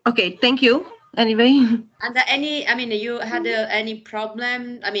 Okay, thank you. Anyway. And any, I mean, you had any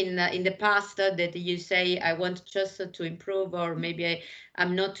problem, I mean, in the past that you say, I want just to improve, or maybe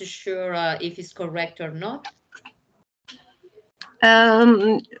I'm not too sure if it's correct or not?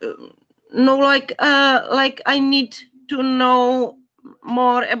 No, like I need to know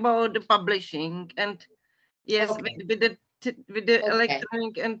more about the publishing, and yes, Okay. with the Okay.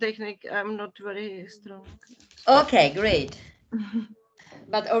 electronic and technique, I'm not very strong. Okay, great.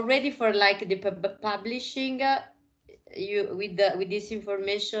 But already for like the publishing, you with this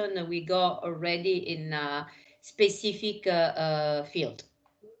information, we go already in a specific field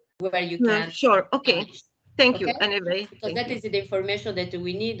where you can Sure. Okay. publish. Thank Okay? you. Anyway, Because thank that you. is the information that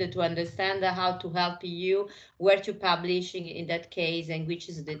we need to understand how to help you, where to publish in that case, and which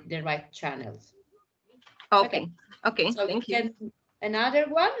is the right channels. Okay. Okay. So Thank we you. can another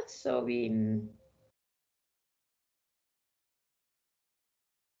one. So we.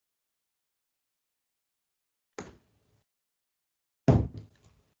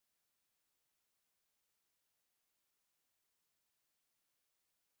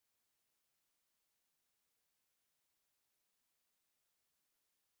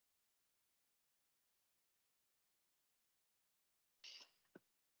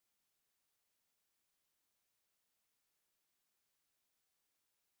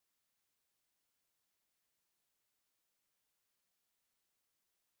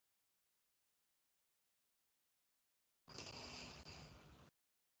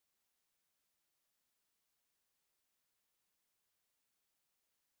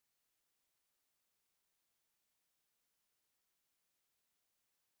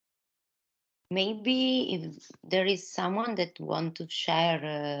 Maybe if there is someone that want to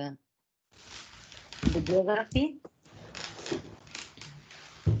share the biography,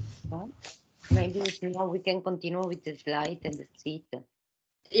 maybe if not, we can continue with the slide and that's it.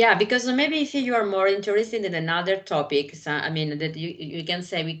 Yeah, because maybe if you are more interested in another topic, so, I mean, that you can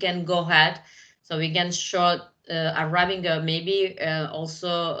say we can go ahead, so we can show arriving maybe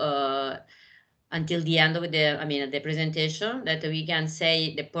also until the end of the, I mean, the presentation, that we can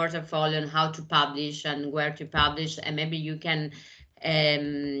say the portfolio and how to publish and where to publish, and maybe you can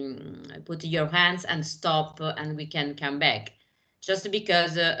put your hands and stop, and we can come back. Just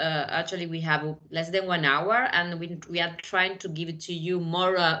because actually we have less than 1 hour, and we are trying to give it to you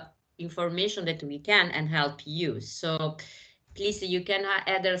more information that we can and help you. So please, you can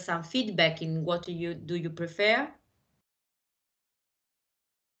add some feedback in what do you prefer.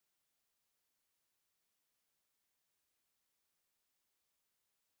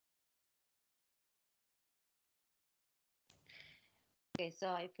 Okay, so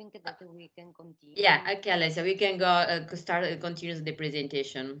I think that we can continue. Yeah, okay, Alessia, we can go continue the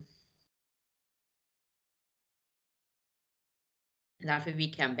presentation. And after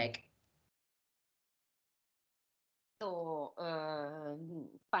we come back. So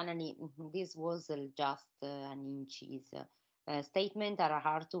finally, this was just an inches. Statement are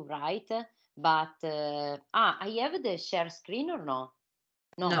hard to write, but I have the share screen or no?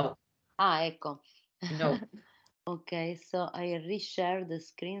 No. Ah, ecco. No. Okay, so I reshare the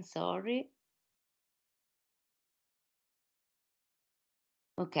screen, sorry.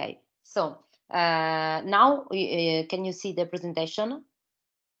 Okay, so now can you see the presentation?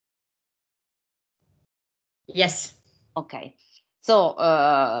 Yes. Okay, so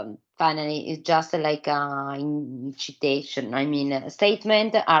finally, it's just like incitation. I mean,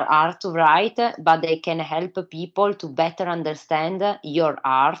 statements are hard to write, but they can help people to better understand your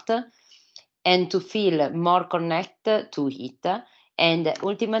art and to feel more connected to it and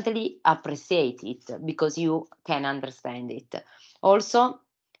ultimately appreciate it because you can understand it. Also,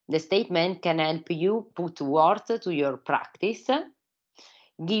 the statement can help you put words to your practice,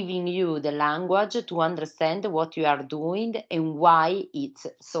 giving you the language to understand what you are doing and why it's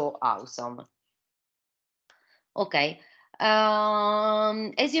so awesome. Okay.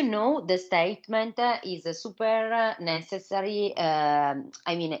 As you know, the statement is super necessary. I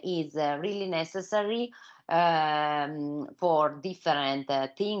mean, is really necessary for different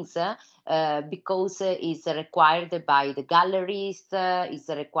things because it's required by the galleries, it's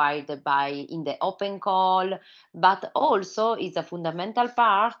required by in the open call, but also is a fundamental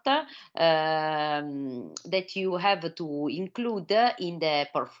part that you have to include in the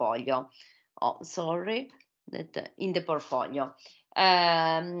portfolio. Oh, sorry. That in the portfolio.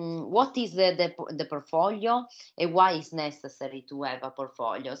 What is the portfolio and why is necessary to have a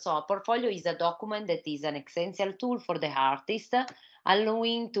portfolio? So a portfolio is a document that is an essential tool for the artist,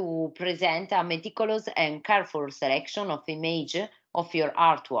 allowing to present a meticulous and careful selection of image of your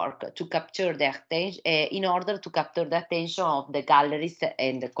artwork to capture the attention in order to capture the attention of the gallerist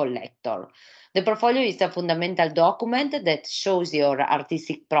and the collector. The portfolio is a fundamental document that shows your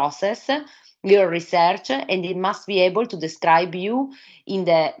artistic process, your research, and it must be able to describe you in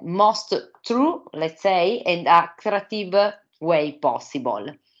the most true, let's say, and attractive way possible.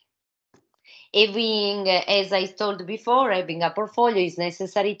 As I told before, having a portfolio is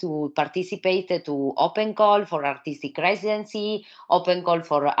necessary to participate to open call for artistic residency, open call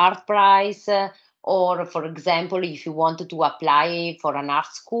for art prize, or for example, if you want to apply for an art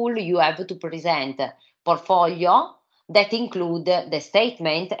school, you have to present portfolio that include the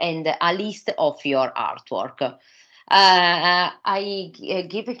statement and a list of your artwork. I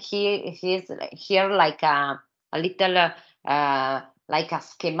give here like a little like a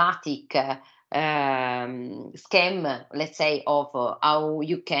schematic scheme, let's say, of how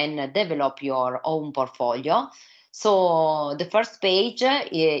you can develop your own portfolio. So the first page,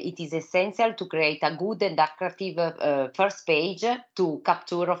 it is essential to create a good and attractive first page to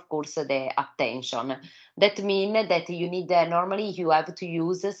capture, of course, the attention. That means that you need, normally you have to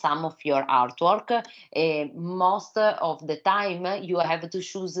use some of your artwork. Most of the time you have to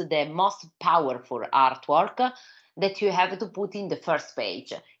choose the most powerful artwork that you have to put in the first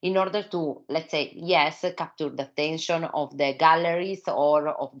page in order to, let's say, yes, capture the attention of the galleries or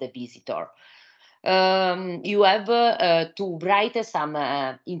of the visitor. You have to write some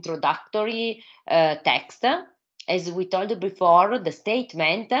introductory text, as we told before, the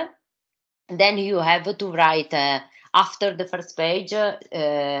statement. Then you have to write after the first page,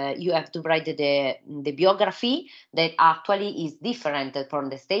 you have to write the biography that actually is different from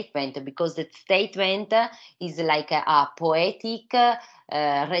the statement, because the statement is like a poetic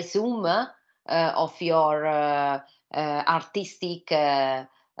resume of your artistic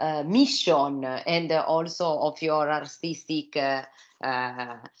mission and also of your artistic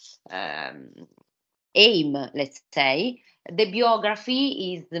aim, let's say. The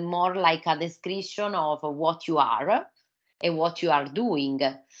biography is more like a description of what you are and what you are doing.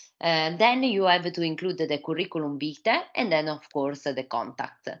 Then you have to include the curriculum vitae and then, of course, the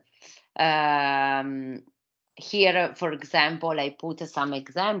contact. Here, for example, I put some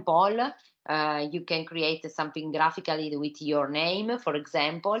example. You can create something graphically with your name, for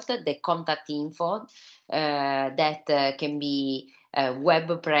example, the contact info that can be the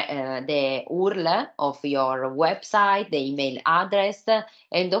URL of your website, the email address,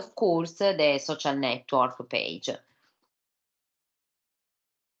 and of course the social network page.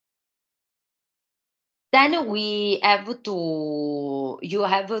 Then you have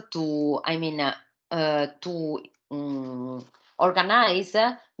to, I mean, to organize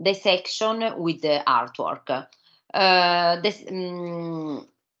the section with the artwork.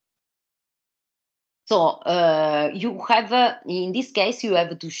 So you have, in this case, you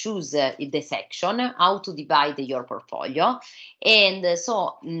have to choose the section, how to divide your portfolio. And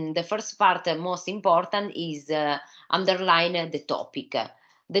so the first part, most important, is underline the topic.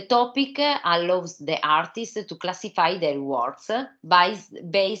 The topic allows the artist to classify their works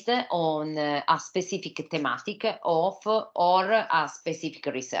based on a specific thematic or a specific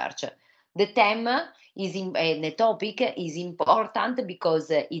research. The theme is the topic is important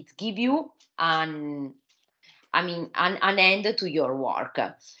because it gives you an end to your work.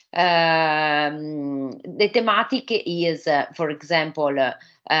 The thematic is, for example,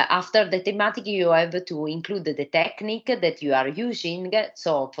 after the thematic, you have to include the technique that you are using,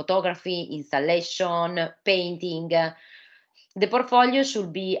 so photography, installation, painting. The portfolio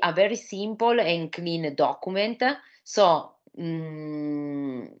should be a very simple and clean document, so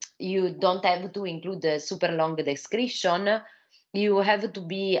you don't have to include a super long description. You have to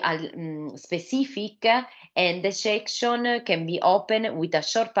be specific, and the section can be open with a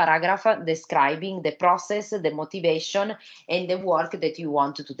short paragraph describing the process, the motivation, and the work that you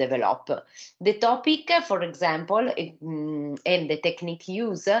want to develop. The topic, for example, and the technique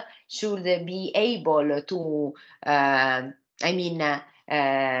used should be able to,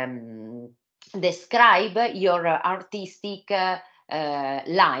 describe your artistic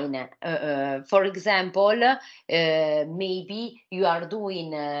line. For example, maybe you are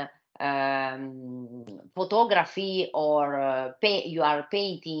doing photography, or you are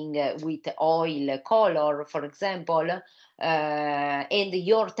painting with oil color, for example, and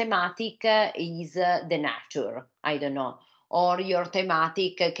your thematic is the nature, I don't know, or your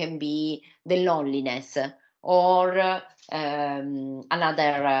thematic can be the loneliness, or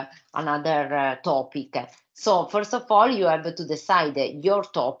another topic. So first of all, you have to decide your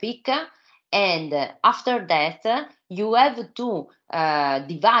topic, and after that you have to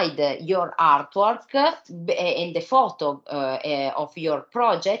divide your artwork and the photo of your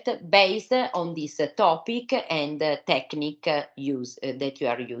project based on this topic and technique use that you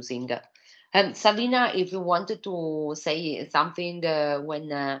are using. Savina, if you wanted to say something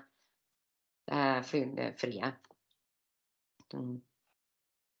when free.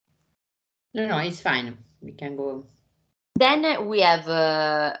 No, it's fine. We can go. Then we have,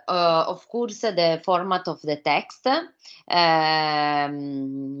 of course, the format of the text.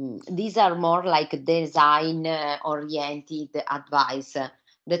 These are more like design-oriented advice.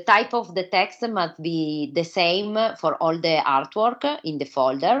 The type of the text must be the same for all the artwork in the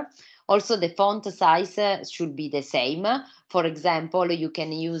folder. Also, the font size should be the same. For example, you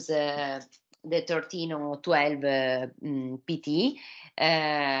can use the 13 or 12 PT.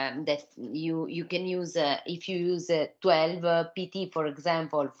 That you can use if you use 12 PT, for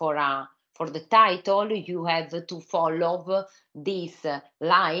example, for the title, you have to follow this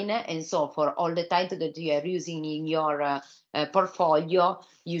line, and so for all the title that you are using in your portfolio,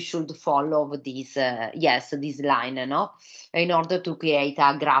 you should follow this this line, no, in order to create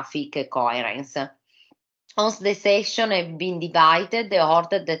a graphic coherence. Once the section have been divided, the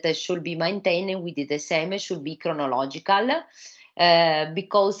order that should be maintained with the same should be chronological,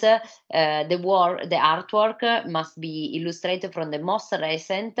 because the artwork must be illustrated from the most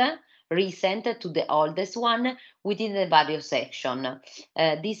recent to the oldest one within the various section.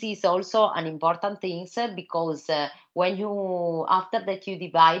 This is also an important thing, because when you, after that you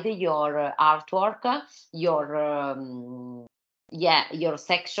divide your artwork, your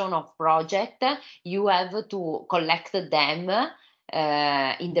section of project, you have to collect them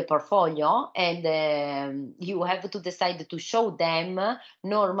in the portfolio, and you have to decide to show them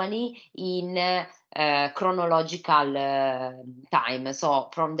normally in chronological time, so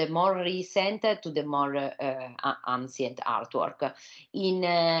from the more recent to the more ancient artwork. In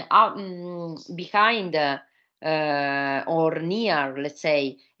behind or near, let's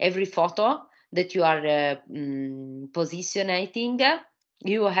say, every photo that you are positioning,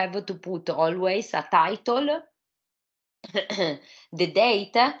 you have to put always a title, the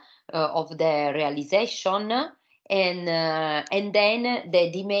date of the realization, and then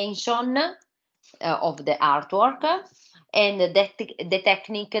the dimension of the artwork, and the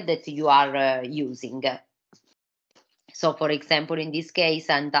technique that you are using. So, for example, in this case,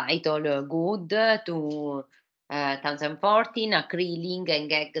 untitled Good to 2014, acrylic and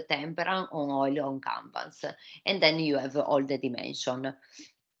gag tempera on oil on canvas, and then you have all the dimension.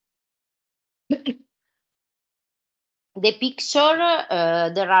 The picture,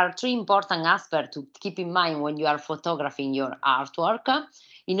 there are three important aspects to keep in mind when you are photographing your artwork.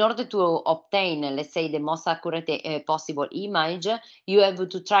 In order to obtain, let's say, the most accurate possible image, you have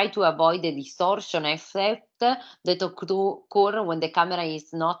to try to avoid the distortion effect that occur when the camera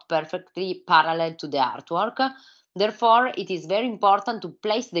is not perfectly parallel to the artwork. Therefore, it is very important to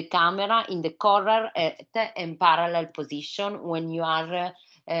place the camera in the correct and parallel position when you are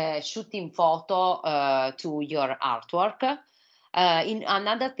shooting photo to your artwork. In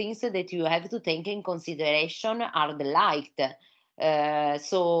another things that you have to take in consideration are the light.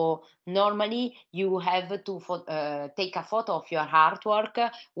 So normally you have to take a photo of your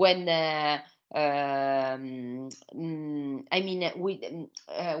artwork when I mean with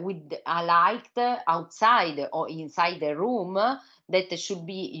a light outside or inside the room that should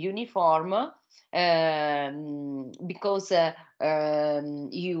be uniform, because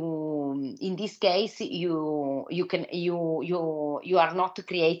you, in this case, you are not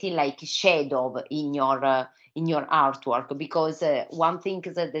creating like shadow in your artwork, because one thing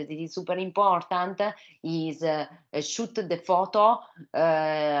that is super important is shoot the photo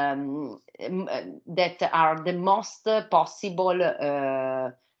that are the most possible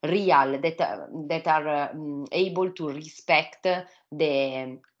real, that are able to respect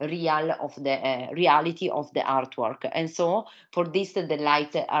the reality of the artwork. And so for this, the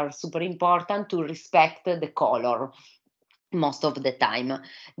lights are super important to respect the color most of the time.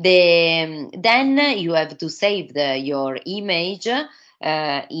 Then you have to save your image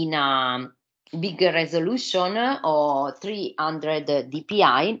in a big resolution or 300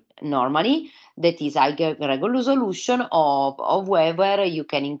 dpi normally. That is high resolution, or however you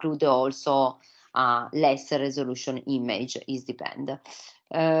can include also less resolution image, is depend.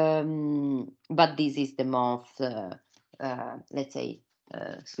 But this is the most let's say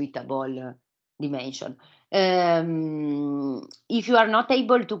suitable dimension. If you are not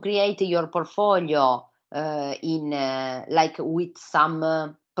able to create your portfolio in like with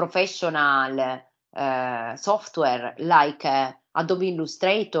some professional software like Adobe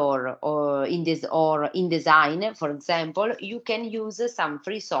Illustrator or InDesign, for example, you can use some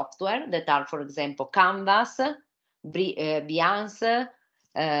free software that are, for example, Canvas, Behance,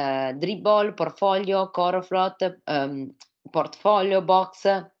 Dribble, Portfolio, Coroflot, Portfolio Box,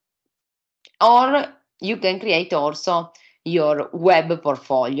 or you can create also your web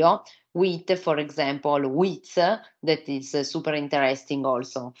portfolio with, for example, Wix, that is super interesting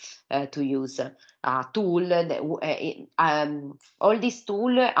also to use. A tool that, all these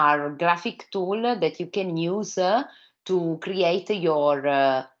tools are graphic tool that you can use to create your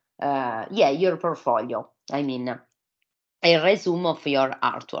your portfolio. I mean, a resume of your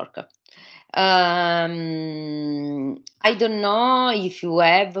artwork. I don't know if you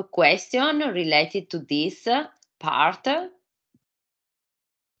have a question related to this part.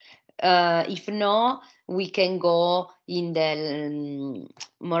 If no, we can go in the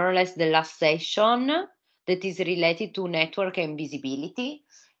more or less the last session that is related to network and visibility.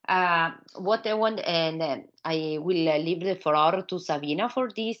 What I want, and I will leave the floor to Savina for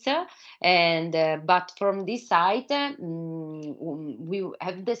this, and but from this side, we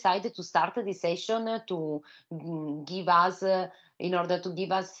have decided to start the session to give us, in order to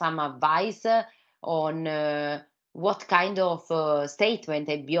give us some advice on what kind of statement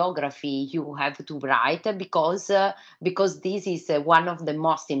and biography you have to write, because this is one of the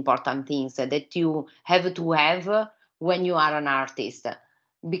most important things that you have to have when you are an artist,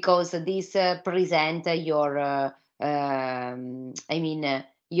 because this present your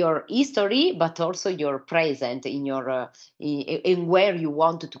your history, but also your present in your in where you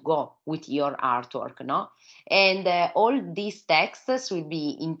want to go with your artwork, no? And all these texts will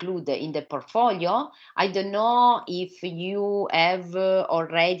be included in the portfolio. I don't know if you have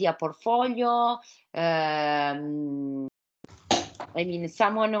already a portfolio. I mean,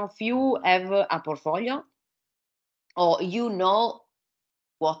 someone of you have a portfolio, or you know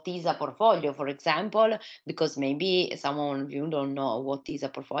what is a portfolio, for example, because maybe someone of you don't know what is a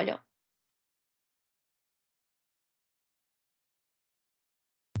portfolio.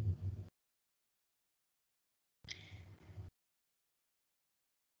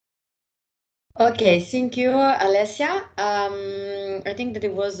 Okay, thank you, Alessia. I think that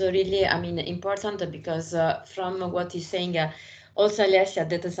it was really, important, because from what you're saying, also Alessia,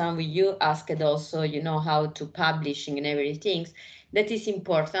 that some of you asked also, how to publishing and everything. That is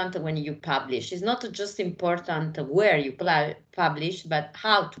important when you publish. It's not just important where you publish, but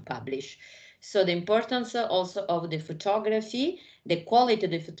how to publish. So the importance also of the photography, the quality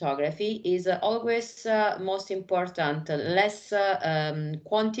of the photography is always most important, less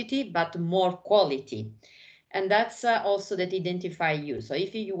quantity, but more quality. And that's also that identify you. So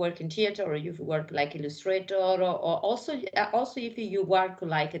if you work in theater, or if you work like illustrator, or also if you work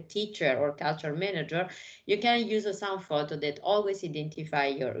like a teacher or culture manager, you can use some photo that always identify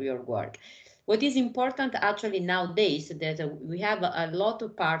your work. What is important actually nowadays that we have a lot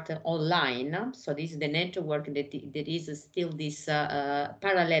of part online. So this is the network that is still this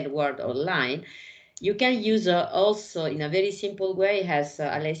parallel world online. You can use also in a very simple way, as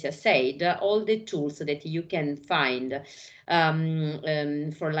Alessia said, all the tools that you can find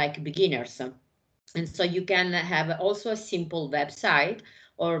for like beginners. And so you can have also a simple website,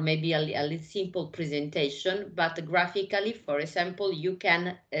 or maybe a simple presentation, but graphically, for example, you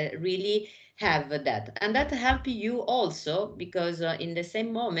can really have that. And that help you also because in the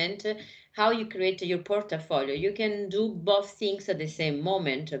same moment, how you create your portfolio, you can do both things at the same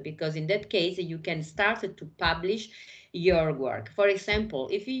moment, because in that case, you can start to publish your work. For example,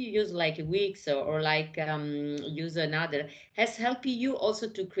 if you use like Wix or like use another, has helped you also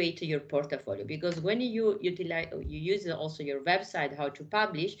to create your portfolio, because when you use also your website how to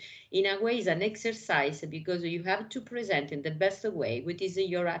publish, in a way is an exercise, because you have to present in the best way what is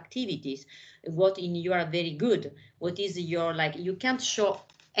your activities, what in you are very good, what is your like, you can't show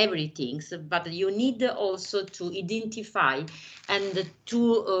everything, but you need also to identify and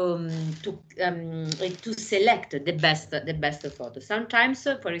to select the best photo. Sometimes,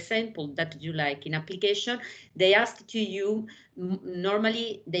 for example, that you like in application, they ask to you,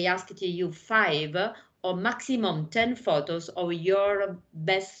 normally they ask to you 5 or maximum 10 photos of your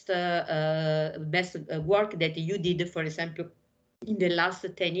best work that you did, for example, in the last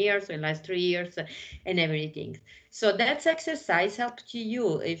 10 years or last 3 years and everything. So that's exercise help to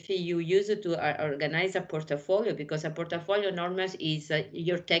you if you use it to organize a portfolio, because a portfolio normally is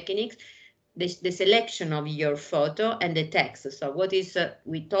your techniques, the selection of your photo and the text. So what is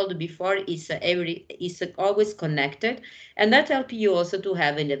we told before is always connected, and that helps you also to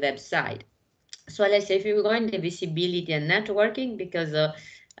have in the website. So let's say if you go in the visibility and networking, because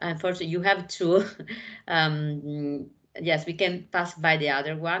unfortunately you have to yes, we can pass by the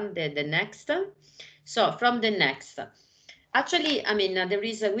other one, the next. So from the next, actually, I mean, there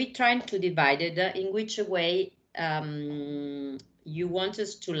is we trying to divide it in which way you want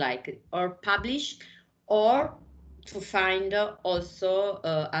us to like or publish, or to find also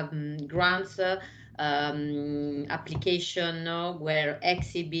grants application where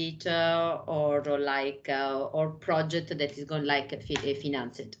exhibit or like or project that is going like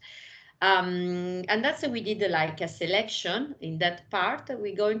finance it. And that's we did like a selection in that part.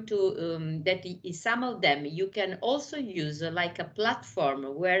 We're going to that is some of them you can also use like a platform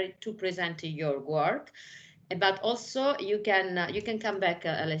where to present your work, but also you can come back,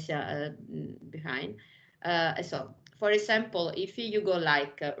 Alessia, behind. So for example, if you go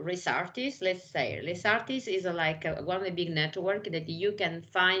like Resartis, let's say Resartis is like one of the big network that you can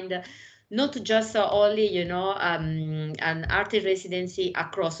find not just only, you know, an artist residency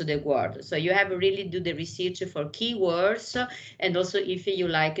across the world. So you have really do the research for keywords, and also if you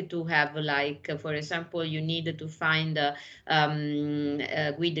like to have like, for example, you need to find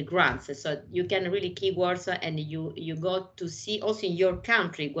with the grants. So you can really keywords and you go to see also in your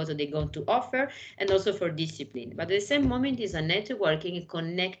country what they're going to offer, and also for discipline. But at the same moment is a networking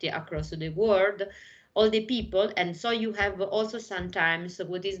connected across the world, all the people, and so you have also sometimes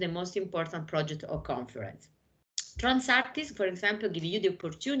what is the most important project or conference. Transartists, for example, give you the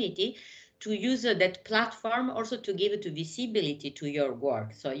opportunity to use that platform also to give it visibility to your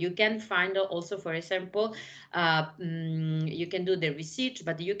work. So you can find also, for example, you can do the research,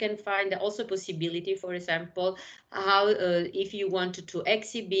 but you can find also possibility, for example, how if you want to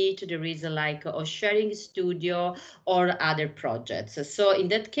exhibit, there is like a sharing studio or other projects. So in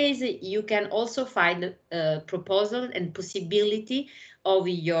that case, you can also find proposal and possibility of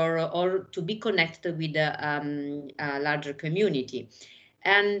your or to be connected with a larger community.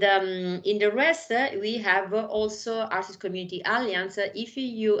 And in the rest, we have also Artist Community Alliance. If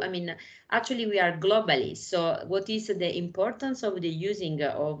you, I mean, actually we are globally. So what is the importance of the using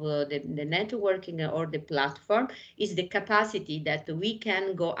of the networking or the platform is the capacity that we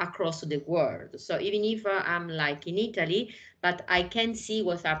can go across the world. So even if I'm like in Italy, but I can see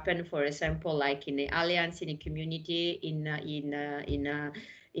what's happened, for example, like in the Alliance, in the community in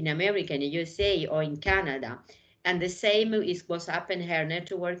America, in the USA, or in Canada. And the same is what's happened here.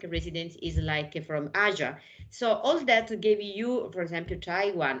 Network residence is like from Asia. So all that give you, for example,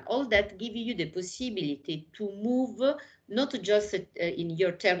 Taiwan, all that give you the possibility to move, not just in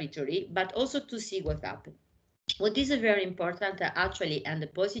your territory, but also to see what happened. What is very important actually, and the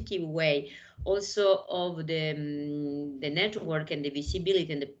positive way also of the network and the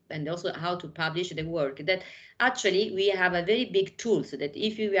visibility and also how to publish the work, that actually we have a very big tool so that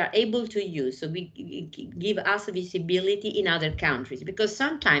if we are able to use, so we give us visibility in other countries, because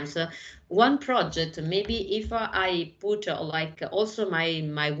sometimes one project, maybe if I put like also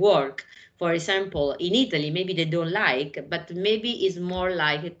my work, for example, in Italy, maybe they don't like, but maybe is more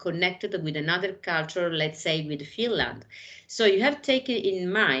like connected with another culture, let's say with Finland. So you have taken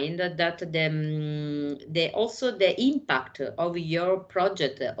in mind that also the impact of your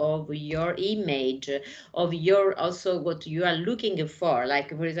project, of your image, of your also what you are looking for. Like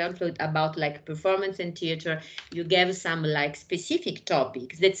for example, about like performance and theater, you gave some like specific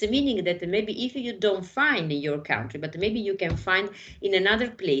topics. That's meaning that maybe if you don't find in your country, but maybe you can find in another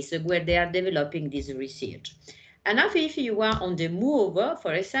place where they are developing this research. And now if you are on the move,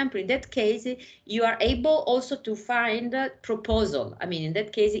 for example, in that case, you are able also to find a proposal. I mean, in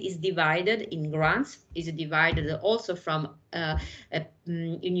that case, it's divided in grants, is divided also from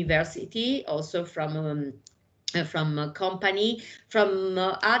university, also from company, from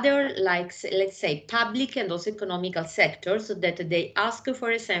other, like let's say public and also economical sectors, so that they ask, for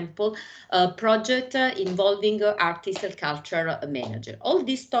example, a project involving artist and culture manager. All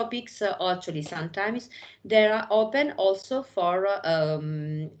these topics actually sometimes they are open also for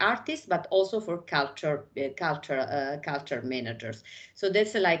artists, but also for culture managers. So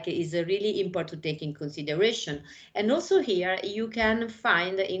that's like is really important to take in consideration. And also here you can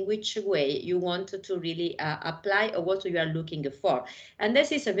find in which way you want to really apply or what you are looking for. And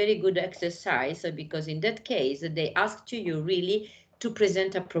this is a very good exercise because in that case they ask to you really to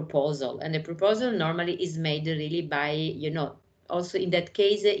present a proposal, and the proposal normally is made really by, also in that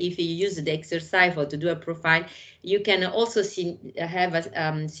case, if you use the exercise or to do a profile, you can also have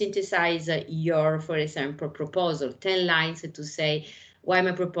a, synthesize your, for example, proposal, 10 lines to say why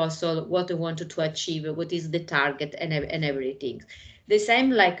my proposal, what I wanted to achieve, what is the target, and everything. The same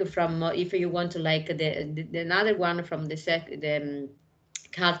like from if you want to like the another one from the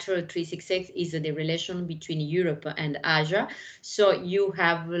Cultural 366 is the relation between Europe and Asia. So you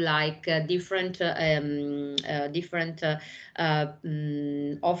have like different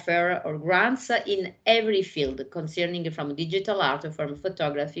offer or grants in every field concerning from digital art, from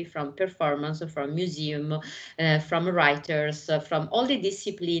photography, from performance, from museum, from writers, from all the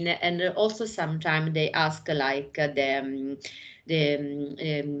discipline, and also sometimes they ask like the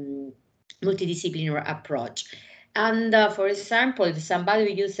multidisciplinary approach. And for example, if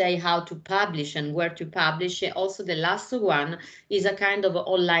somebody you say how to publish and where to publish, also the last one is a kind of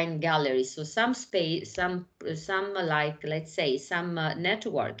online gallery. So some space, some like, let's say, some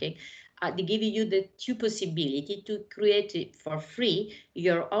networking, they give you the two possibility to create it for free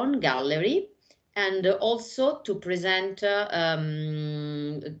your own gallery, and also to present to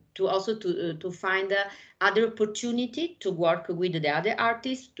find other opportunity to work with the other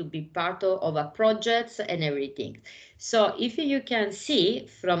artists, to be part of a project and everything. So if you can see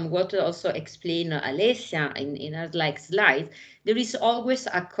from what also explained Alessia in her like slides, there is always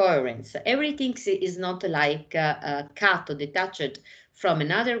a coherence. Everything is not like cut or detached from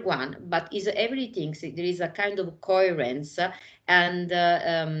another one, but is everything, there is a kind of coherence and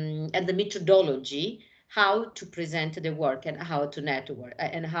the methodology how to present the work and how to network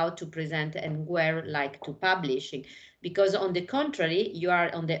and how to present and where like to publishing. Because on the contrary, you are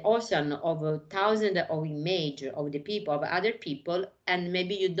on the ocean of a thousand of image of the people, of other people, and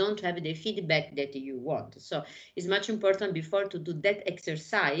maybe you don't have the feedback that you want. So it's much important before to do that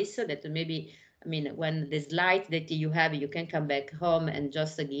exercise that maybe, I mean, when the slide that you have, you can come back home and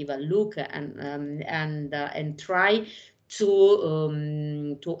just give a look and try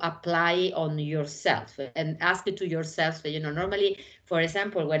to apply on yourself and ask it to yourself. Normally, for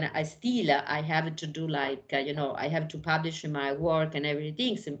example, when I have to do like I have to publish my work and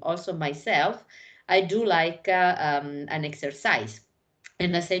everything. So also myself, I do like an exercise.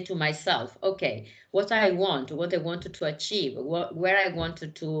 And I say to myself, okay, what I wanted to achieve, where I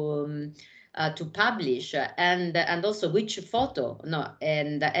wanted to publish, and also which photo. No,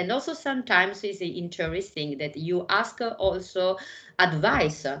 and also sometimes it's interesting that you ask also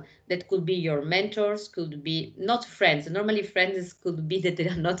advice that could be your mentors, could be not friends. Normally, friends could be that they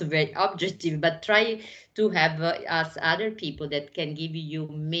are not very objective, but try to have as other people that can give you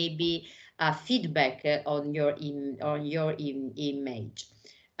maybe feedback on your image.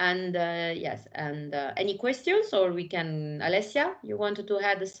 And yes, and any questions, or we can, Alessia, you wanted to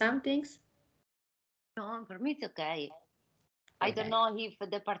add some things? No, for me it's okay. I don't know if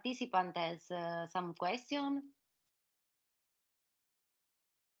the participant has some question.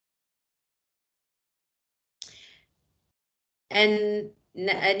 And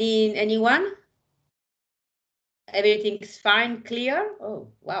anyone? Everything's fine, clear? Oh,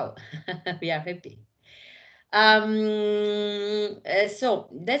 wow. We are happy. So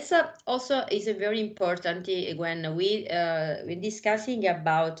that's also is a very important when we're discussing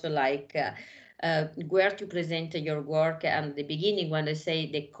about like where to present your work, and the beginning when I say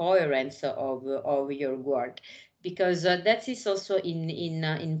the coherence of your work. because that is also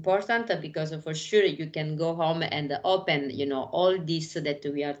important, because for sure you can go home and open, you know, all this that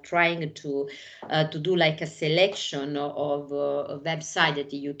we are trying to do, like a selection of a website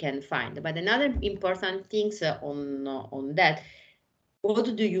that you can find. But another important things on that,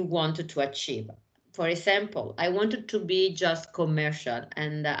 what do you want to achieve? For example, I wanted to be just commercial,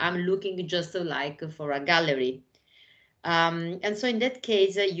 and I'm looking just like for a gallery. And so in that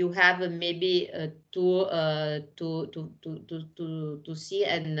case, you have maybe to see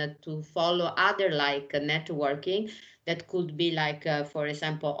and to follow other like networking that could be like, for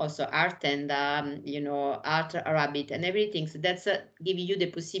example, also art and you know, art rabbit and everything. So that's give you the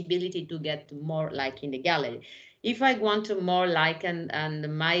possibility to get more like in the gallery. If I want to more like, and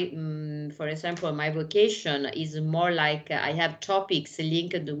my for example, my vocation is more like I have topics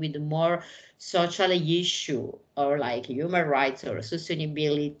linked with more social issue or like human rights or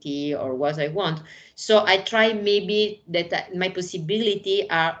sustainability or what I want. So I try maybe that my possibility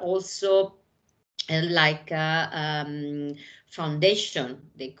are also like foundation.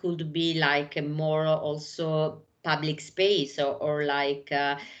 They could be like a more also public space, or like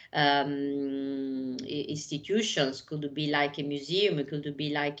institutions, could be like a museum, it could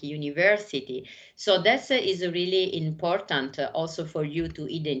be like a university. So that is really important also for you to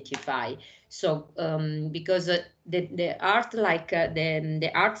identify. So because the art, like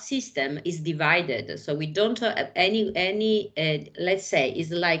the art system is divided, so we don't have any let's say is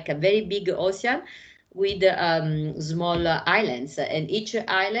like a very big ocean with small islands, and each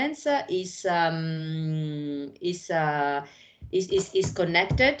island is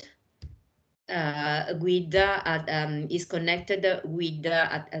connected with is connected with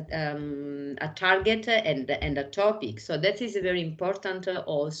a target and a topic. So that is very important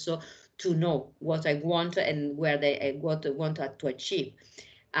also to know what I want and where they what I want to achieve.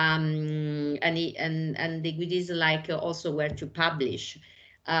 And it is like also where to publish.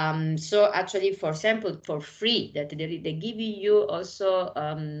 So actually, for example, for free, that they give you also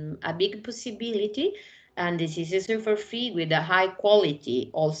a big possibility, and this is also for free with a high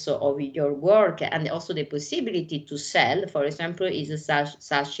quality also of your work, and also the possibility to sell. For example, is a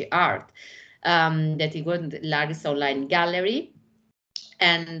such art that you go to the largest online gallery,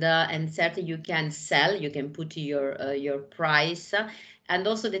 and certainly you can sell, you can put your price, and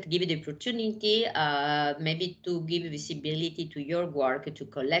also that give you the opportunity maybe to give visibility to your work to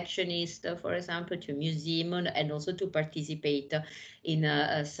collectionists, for example, to museum, and also to participate in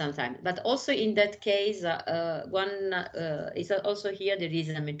sometime. But also in that case, one is also here there is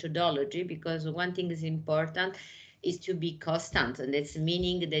a methodology, because one thing is important is to be constant, and that's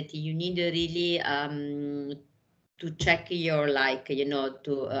meaning that you need really to check your, like, you know,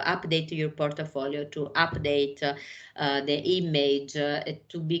 to update your portfolio, to update the image,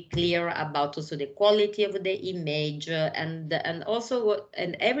 to be clear about also the quality of the image, and also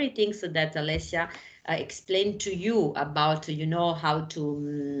and everything, so that Alessia explained to you about, you know, how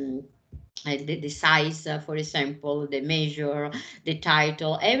to the size, for example, the measure, the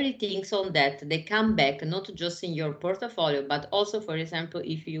title, everything, so that they come back not just in your portfolio, but also, for example,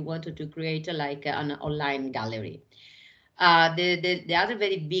 if you wanted to create like an online gallery. The other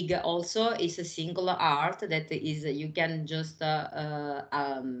very big also is a singular art, that is you can just do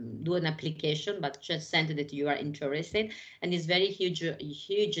an application, but just send that you are interested, and it's very huge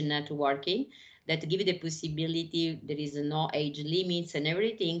networking that give you the possibility. There is no age limits and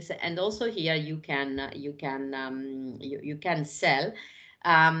everything, and also here you can you can sell.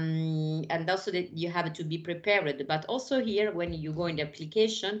 And also that you have to be prepared, but also here when you go in the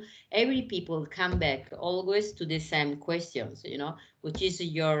application, every people come back always to the same questions, you know, which is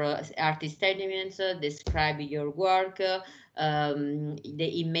your artist statement, describe your work,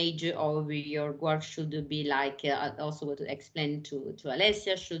 the image of your work should be like, also what to explain to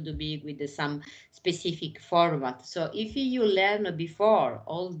Alessia, should be with some specific format. So if you learn before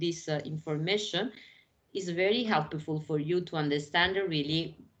all this information, is very helpful for you to understand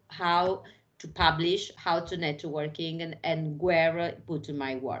really how to publish, how to networking, and where put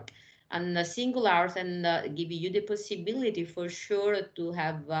my work. And a single art and give you the possibility for sure to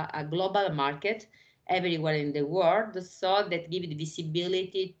have a global market everywhere in the world, so that give the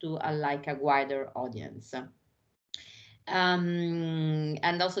visibility to like a wider audience.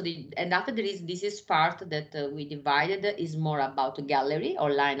 And also and after this is part that we divided is more about gallery,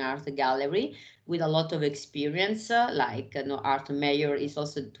 online art gallery, with a lot of experience, like art mayor is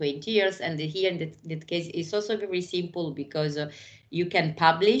also 20 years, and here in that case it's also very simple, because you can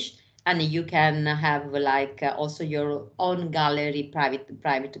publish, and you can have like also your own gallery,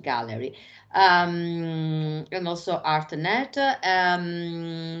 private gallery, and also ArtNet.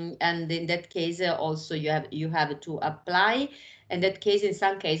 And in that case, also you have to apply. In that case, in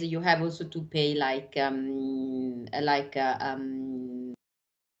some cases, you have also to pay like a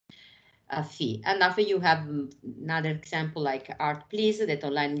fee. And after you have another example like Art Please, that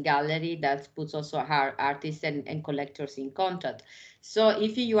online gallery that puts also artists and collectors in contact. So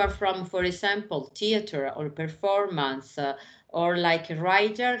if you are from, for example, theater or performance or like a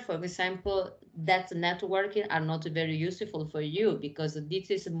writer, for example, that networking are not very useful for you, because this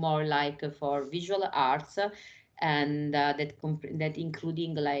is more like for visual arts, and that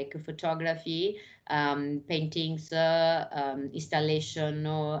including like photography, paintings, installation,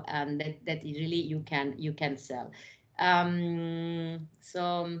 and that really you can sell.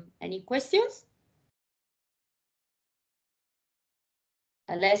 So any questions?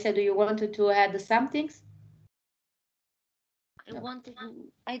 Alessia, do you want to add something?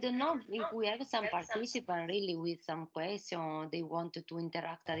 I don't know if we have some participant really with some question. They wanted to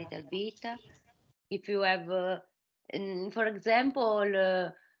interact a little bit. If you have, for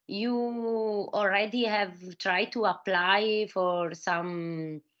example, you already have tried to apply for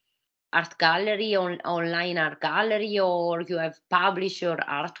some art gallery, online art gallery, or you have published your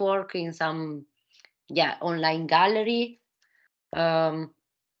artwork in some online gallery.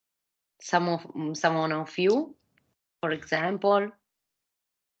 Someone of you, for example.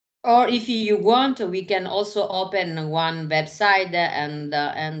 Or if you want, we can also open one website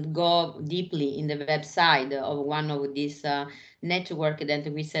and go deeply in the website of one of these network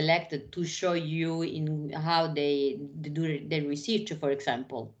that we selected to show you in how they do their research, for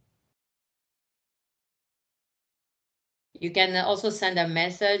example. You can also send a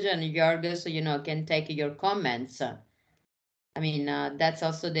message, and Jorgos, can take your comments. I mean, that's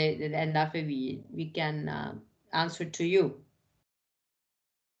also and after we can answer to you.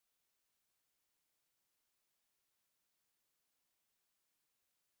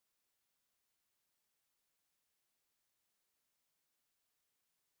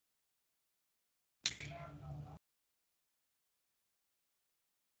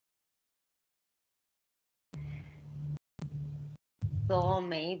 So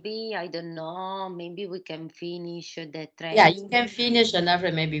maybe, I don't know, maybe we can finish the training. Yeah, you can finish, and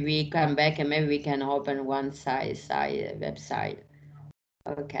after maybe we come back and maybe we can open one side website.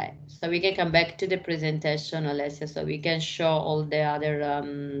 Okay, so we can come back to the presentation, Alessia, so we can show all the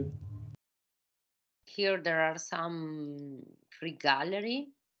other. Here there are some free gallery,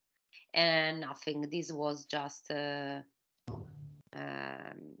 and nothing. This was just.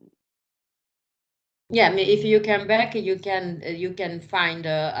 Yeah, I mean, if you come back, you can find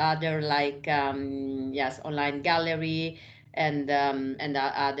other like yes, online gallery and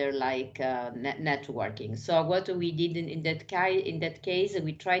other like networking. So what we did in that case,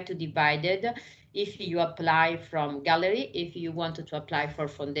 we tried to divide it. If you apply from gallery, if you wanted to apply for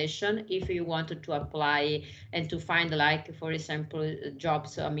foundation, if you wanted to apply and to find like, for example,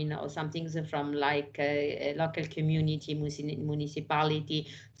 jobs, I mean, or some things from like a local community, municipality,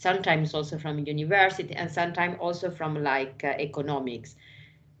 sometimes also from university, and sometimes also from like economics.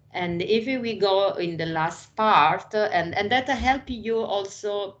 And if we go in the last part, and that help you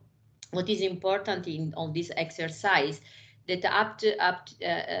also, what is important in on this exercise, that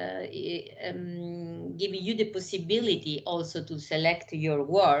give you the possibility also to select your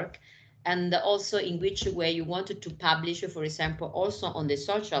work, and also in which way you wanted to publish, for example, also on the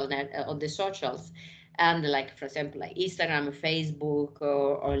on the socials, and like, for example, like Instagram, Facebook,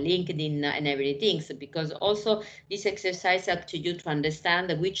 or LinkedIn, and everything. So because also this exercise up to you to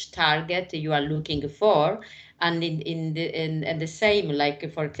understand which target you are looking for, and in the same,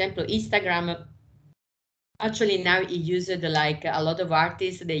 like, for example, Instagram. Actually, now it used like a lot of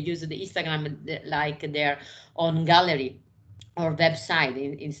artists, they use the Instagram like their own gallery or website.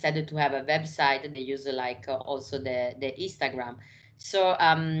 Instead to have a website, they use like also the Instagram. So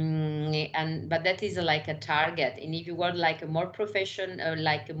but that is like a target. And if you want like a more profession,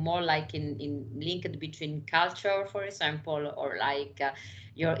 like more like in linked between culture, for example, or like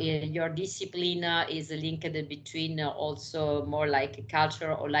your discipline is linked between also more like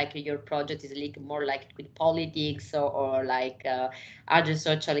culture, or like your project is linked more like with politics, or like other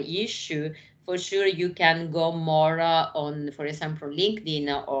social issue. For sure, you can go more on, for example, LinkedIn,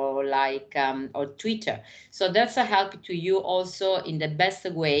 or like or Twitter. So that's a help to you also in the best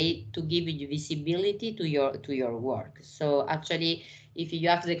way to give you visibility to your work. So actually, if you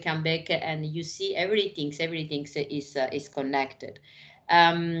have to come back and you see everything is connected.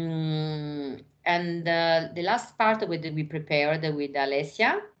 And the last part we prepared with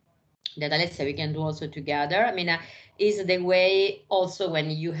Alessia. that Alessia we can do also together. I mean, is the way also when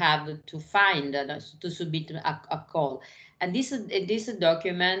you have to find to submit a call, and these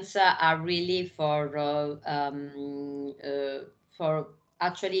documents are really for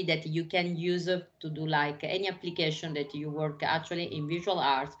actually that you can use to do like any application that you work actually in visual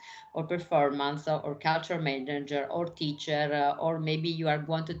arts or performance or culture manager or teacher, or maybe you are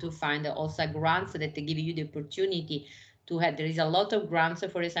wanted to find also grants that give you the opportunity to have. There is a lot of grants,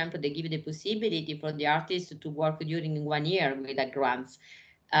 for example, they give the possibility for the artist to work during 1 year with a grants.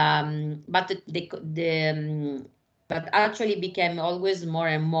 But actually became always more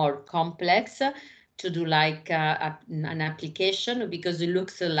and more complex to do like an application, because it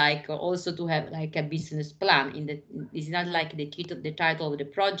looks like also to have like a business plan. It's not like the title of the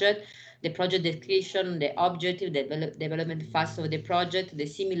project description, the objective, the development phase of the project, the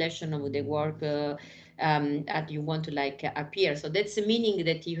simulation of the work that you want to like appear. So that's the meaning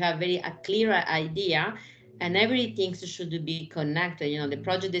that you have a clear idea, and everything should be connected. The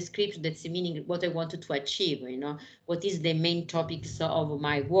project description, that's the meaning what I wanted to achieve, what is the main topics of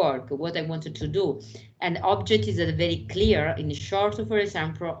my work, what I wanted to do. And object is very clear in short, for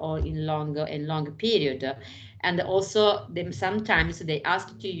example, or in long period. And also sometimes they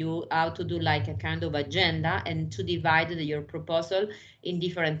ask to you how to do like a kind of agenda and to divide your proposal in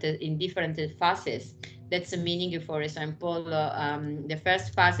different phases. That's a meaning, for example, the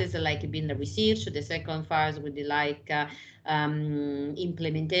first phase is like being the research, the second phase would be like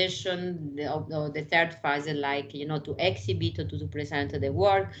implementation, the third phase like to exhibit or to present the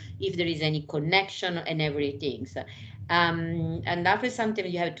work, if there is any connection and everything. And that is something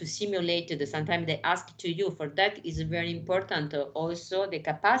you have to simulate it. Sometimes they ask to you for that. Is very important. Also the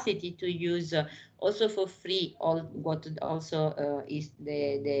capacity to use also for free all what also is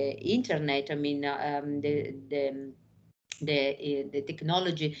the internet. I mean the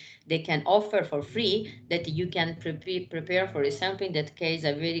technology they can offer for free, that you can prepare, for example, in that case,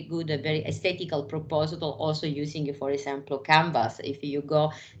 a very good, a very aesthetical proposal, also using, for example, Canvas. If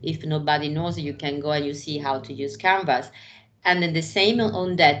nobody knows, you can go and you see how to use Canvas. And then the same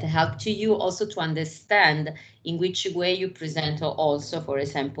on that help to you also to understand in which way you present also, for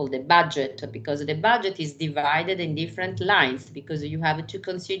example, the budget, because the budget is divided in different lines, because you have to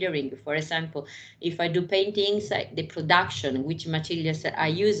considering, for example, if I do paintings, the production, which materials I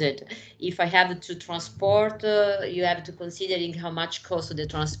use it. If I have to transport, you have to considering how much costs the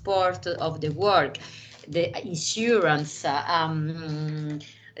transport of the work, the insurance,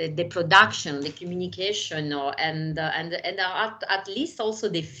 the production, the communication, and at least also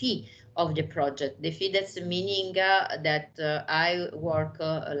the fee of the project. The fee, that's meaning that I work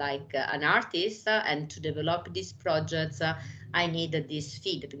like an artist, and to develop these projects, I need this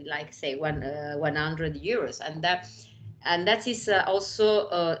fee, that would like say 100 euros, and that is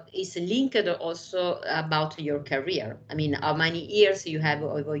also is linked also about your career. I mean, how many years you have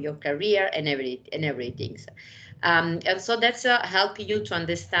over your career and everything. And so that's help you to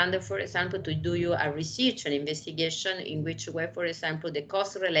understand, for example, to do you a research and investigation in which way, for example, the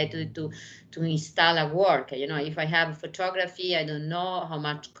cost related to install a work. If I have photography, I don't know how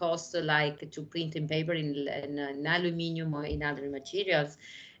much costs like to print in paper in aluminum or in other materials,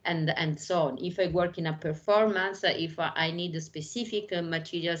 and so on. If I work in a performance, if I need specific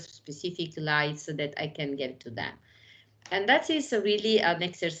materials, specific lights that I can give to them. And that is really an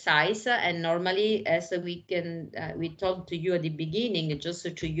exercise, and normally, as we talked to you at the beginning, just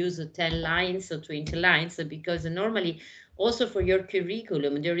to use 10 lines or 20 lines, because normally also for your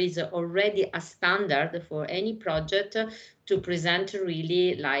curriculum, there is already a standard for any project to present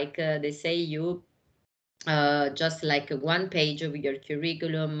really like they say you just like one page of your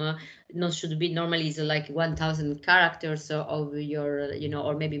curriculum. Not should be normally is like 1,000 characters of your,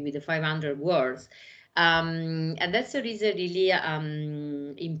 or maybe with 500 words. And that's a reason really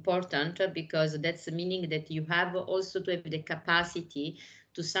important, because that's meaning that you have also to have the capacity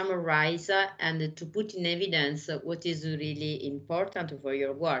to summarize and to put in evidence what is really important for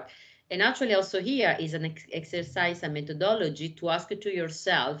your work. And actually also here is an exercise, a methodology to ask to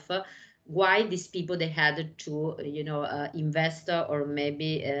yourself why these people they had to invest or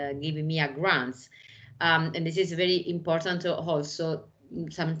maybe give me a grants, and this is very important also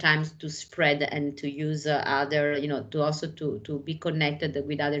sometimes to spread and to use other, to also to be connected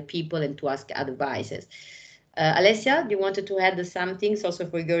with other people and to ask advices. Alessia, you wanted to add some things also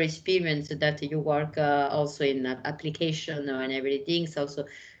for your experience that you work also in application and everything. So also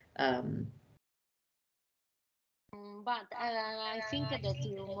But I think that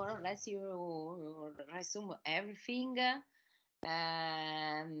you more or less you resume everything.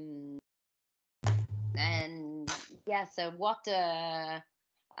 And yes, what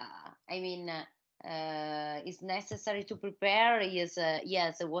I mean, is necessary to prepare is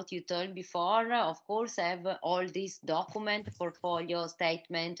yes, what you told before. Of course, have all these document, portfolio,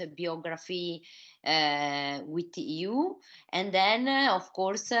 statement, biography with you, and then of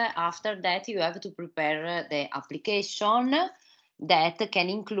course after that you have to prepare the application that can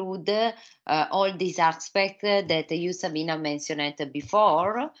include all these aspects that you, Savina, mentioned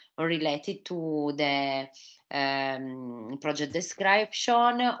before related to the project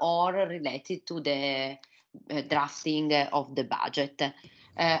description or related to the drafting of the budget.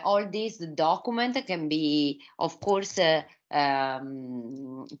 All these documents can be, of course,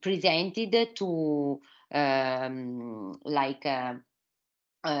 presented to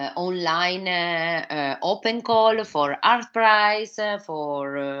online open call for art prize,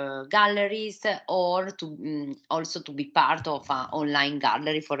 for galleries, or to also to be part of an online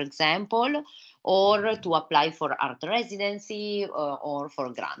gallery, for example, or to apply for art residency or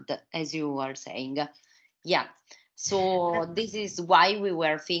for grant, as you were saying. Yeah, so this is why we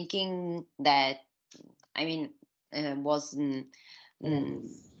were thinking that, I mean, was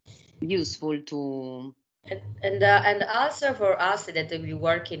useful to. And also for us that we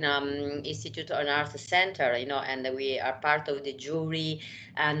work in Institute on Art Center, you know, and we are part of the jury,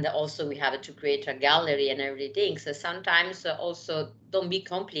 and also we have to create a gallery and everything. So sometimes also don't be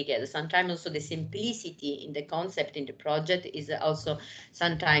complicated. Sometimes also the simplicity in the concept in the project is also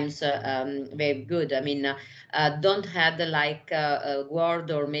sometimes very good. I mean, don't have like a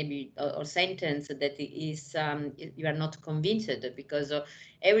word or maybe or sentence that is you are not convinced, because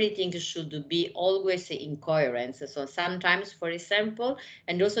everything should be always in coherence. So sometimes, for example,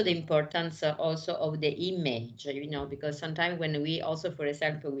 and also the importance also of the image, you know, because sometimes when we also, for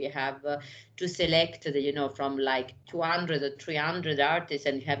example, we have to select, you know, from like 200 or 300 artists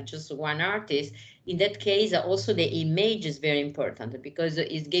and have just one artist. In that case, also the image is very important because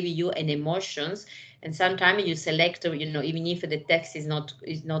it's giving you an emotions. And sometimes you select, you know, even if the text is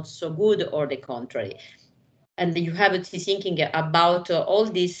not so good or the contrary. And you have to be thinking about all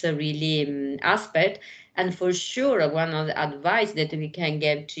this really aspect. And for sure, one of the advice that we can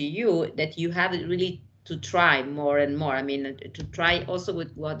give to you, that you have really to try more and more. I mean, to try also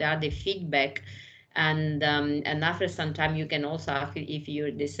with what are the feedback, and after some time you can also ask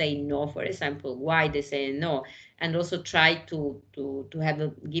if they say no, for example, why they say no, and also try to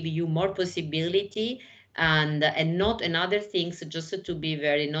have give you more possibility, and not another things, just to be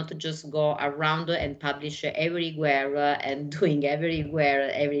very, not to just go around and publish everywhere and doing everywhere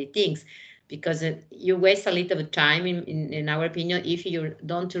everything, because you waste a little time in our opinion if you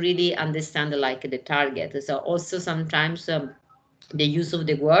don't really understand like the target. So also sometimes the use of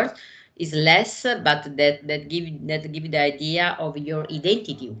the word is less, but that give the idea of your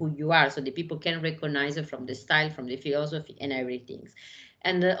identity, who you are, so the people can recognize it from the style, from the philosophy and everything.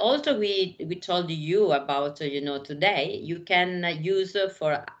 And also we told you about, you know, today you can use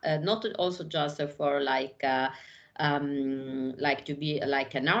for not also just for like to be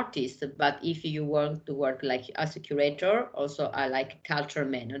like an artist, but if you want to work like as a curator, also like culture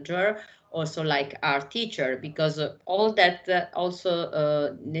manager, also like art teacher, because all that there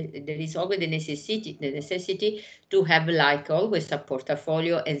is always the necessity to have like always a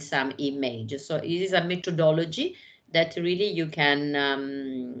portfolio and some image. So it is a methodology that really you can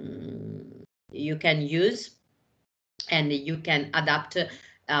use, and you can adapt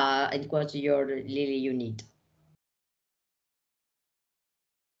and what you need.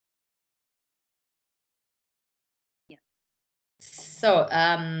 So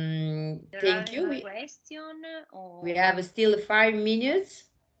thank you. We have still 5 minutes.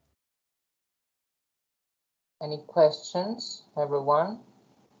 Any questions, everyone?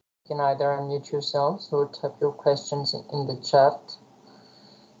 You can either unmute yourselves or type your questions in the chat.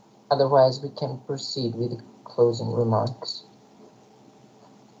 Otherwise, we can proceed with the closing remarks.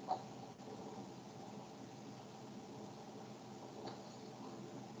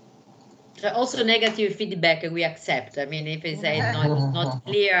 Also negative feedback we accept. I mean, if it's no, it was not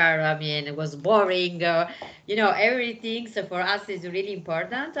clear, I mean, it was boring, you know, everything. So for us is really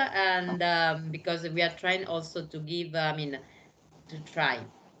important, and because we are trying also to give, I mean, to try.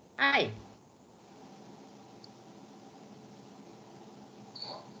 Hi.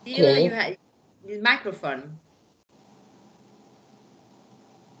 Still, you have the microphone.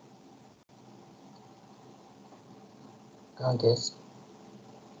 I guess.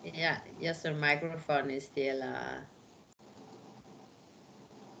 Yeah, yes, your microphone is still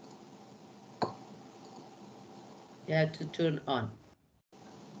you have to turn on.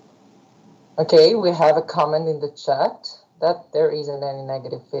 Okay, we have a comment in the chat that there isn't any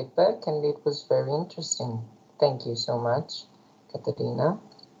negative feedback, and it was very interesting. Thank you so much, Katerina.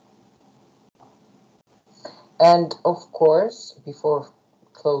 And of course, before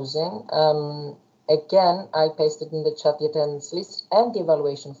closing, again, I pasted in the chat the attendance list and the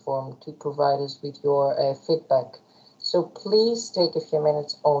evaluation form to provide us with your feedback. So please take a few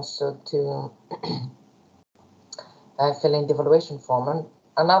minutes also to fill in the evaluation form. And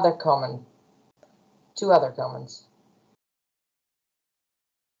another comment, two other comments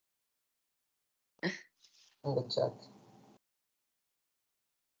in the chat.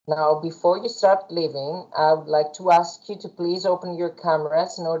 Now, before you start leaving, I would like to ask you to please open your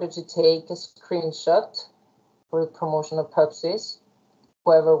cameras in order to take a screenshot for promotional purposes.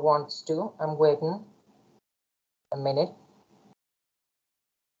 Whoever wants to, I'm waiting a minute.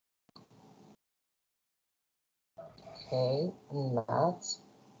 Okay, Matt,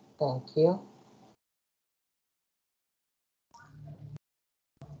 thank you.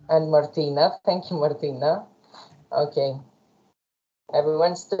 And Martina, thank you, Martina. Okay,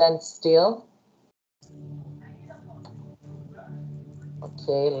 everyone stand still.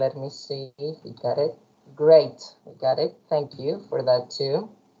 Okay, let me see if we got it. Great, we got it. Thank you for that too.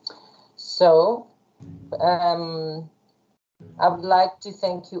 So, I would like to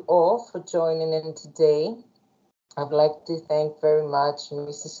thank you all for joining in today. I'd like to thank very much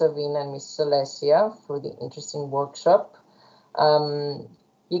Mrs. Savina and Mrs. Alessia for the interesting workshop.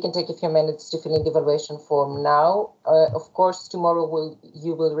 You can take a few minutes to fill in the evaluation form now. Of course, tomorrow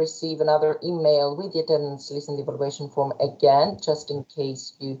you will receive another email with the attendance list and the evaluation form again, just in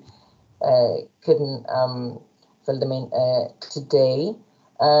case you couldn't fill them in today.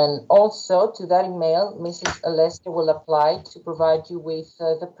 And also to that email, Mrs. Alessia will apply to provide you with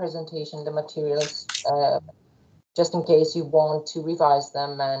the presentation, the materials, just in case you want to revise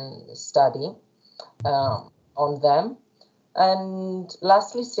them and study on them. And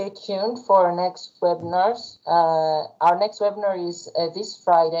lastly, stay tuned for our next webinars. Our next webinar is this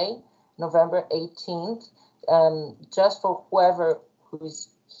Friday, November 18th. Just for whoever who is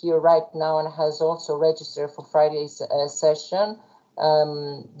here right now and has also registered for Friday's session,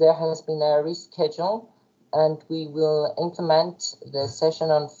 there has been a reschedule, and we will implement the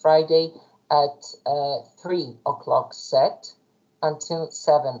session on Friday at 3 o'clock set until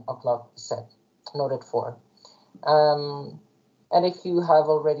 7 o'clock set, not at 4. And if you have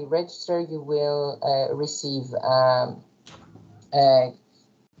already registered, you will receive an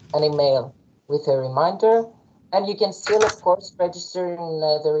email with a reminder, and you can still, of course, register in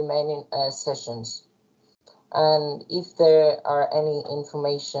the remaining sessions. And if there are any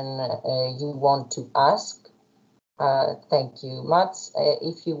information you want to ask, thank you, Mats.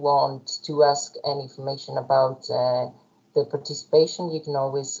 If you want to ask any information about the participation, you can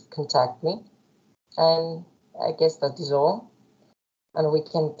always contact me. And I guess that is all. And we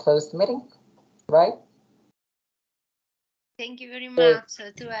can close the meeting, right? Thank you very much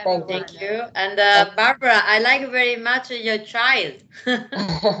to everyone. Thank you. And Barbara, I like very much your child.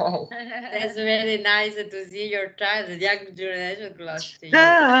 That's very nice to see your child, the young generation close to you.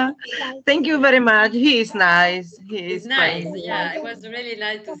 Thank you very much. He is nice. He is nice. playing. Yeah, it was really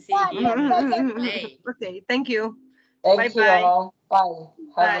nice to see him play. Okay, thank you. Thank you Bye-bye. all. Bye.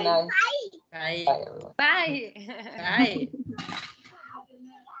 Have a Bye. nice. Bye. Bye, everyone. Bye. Bye. Thank you.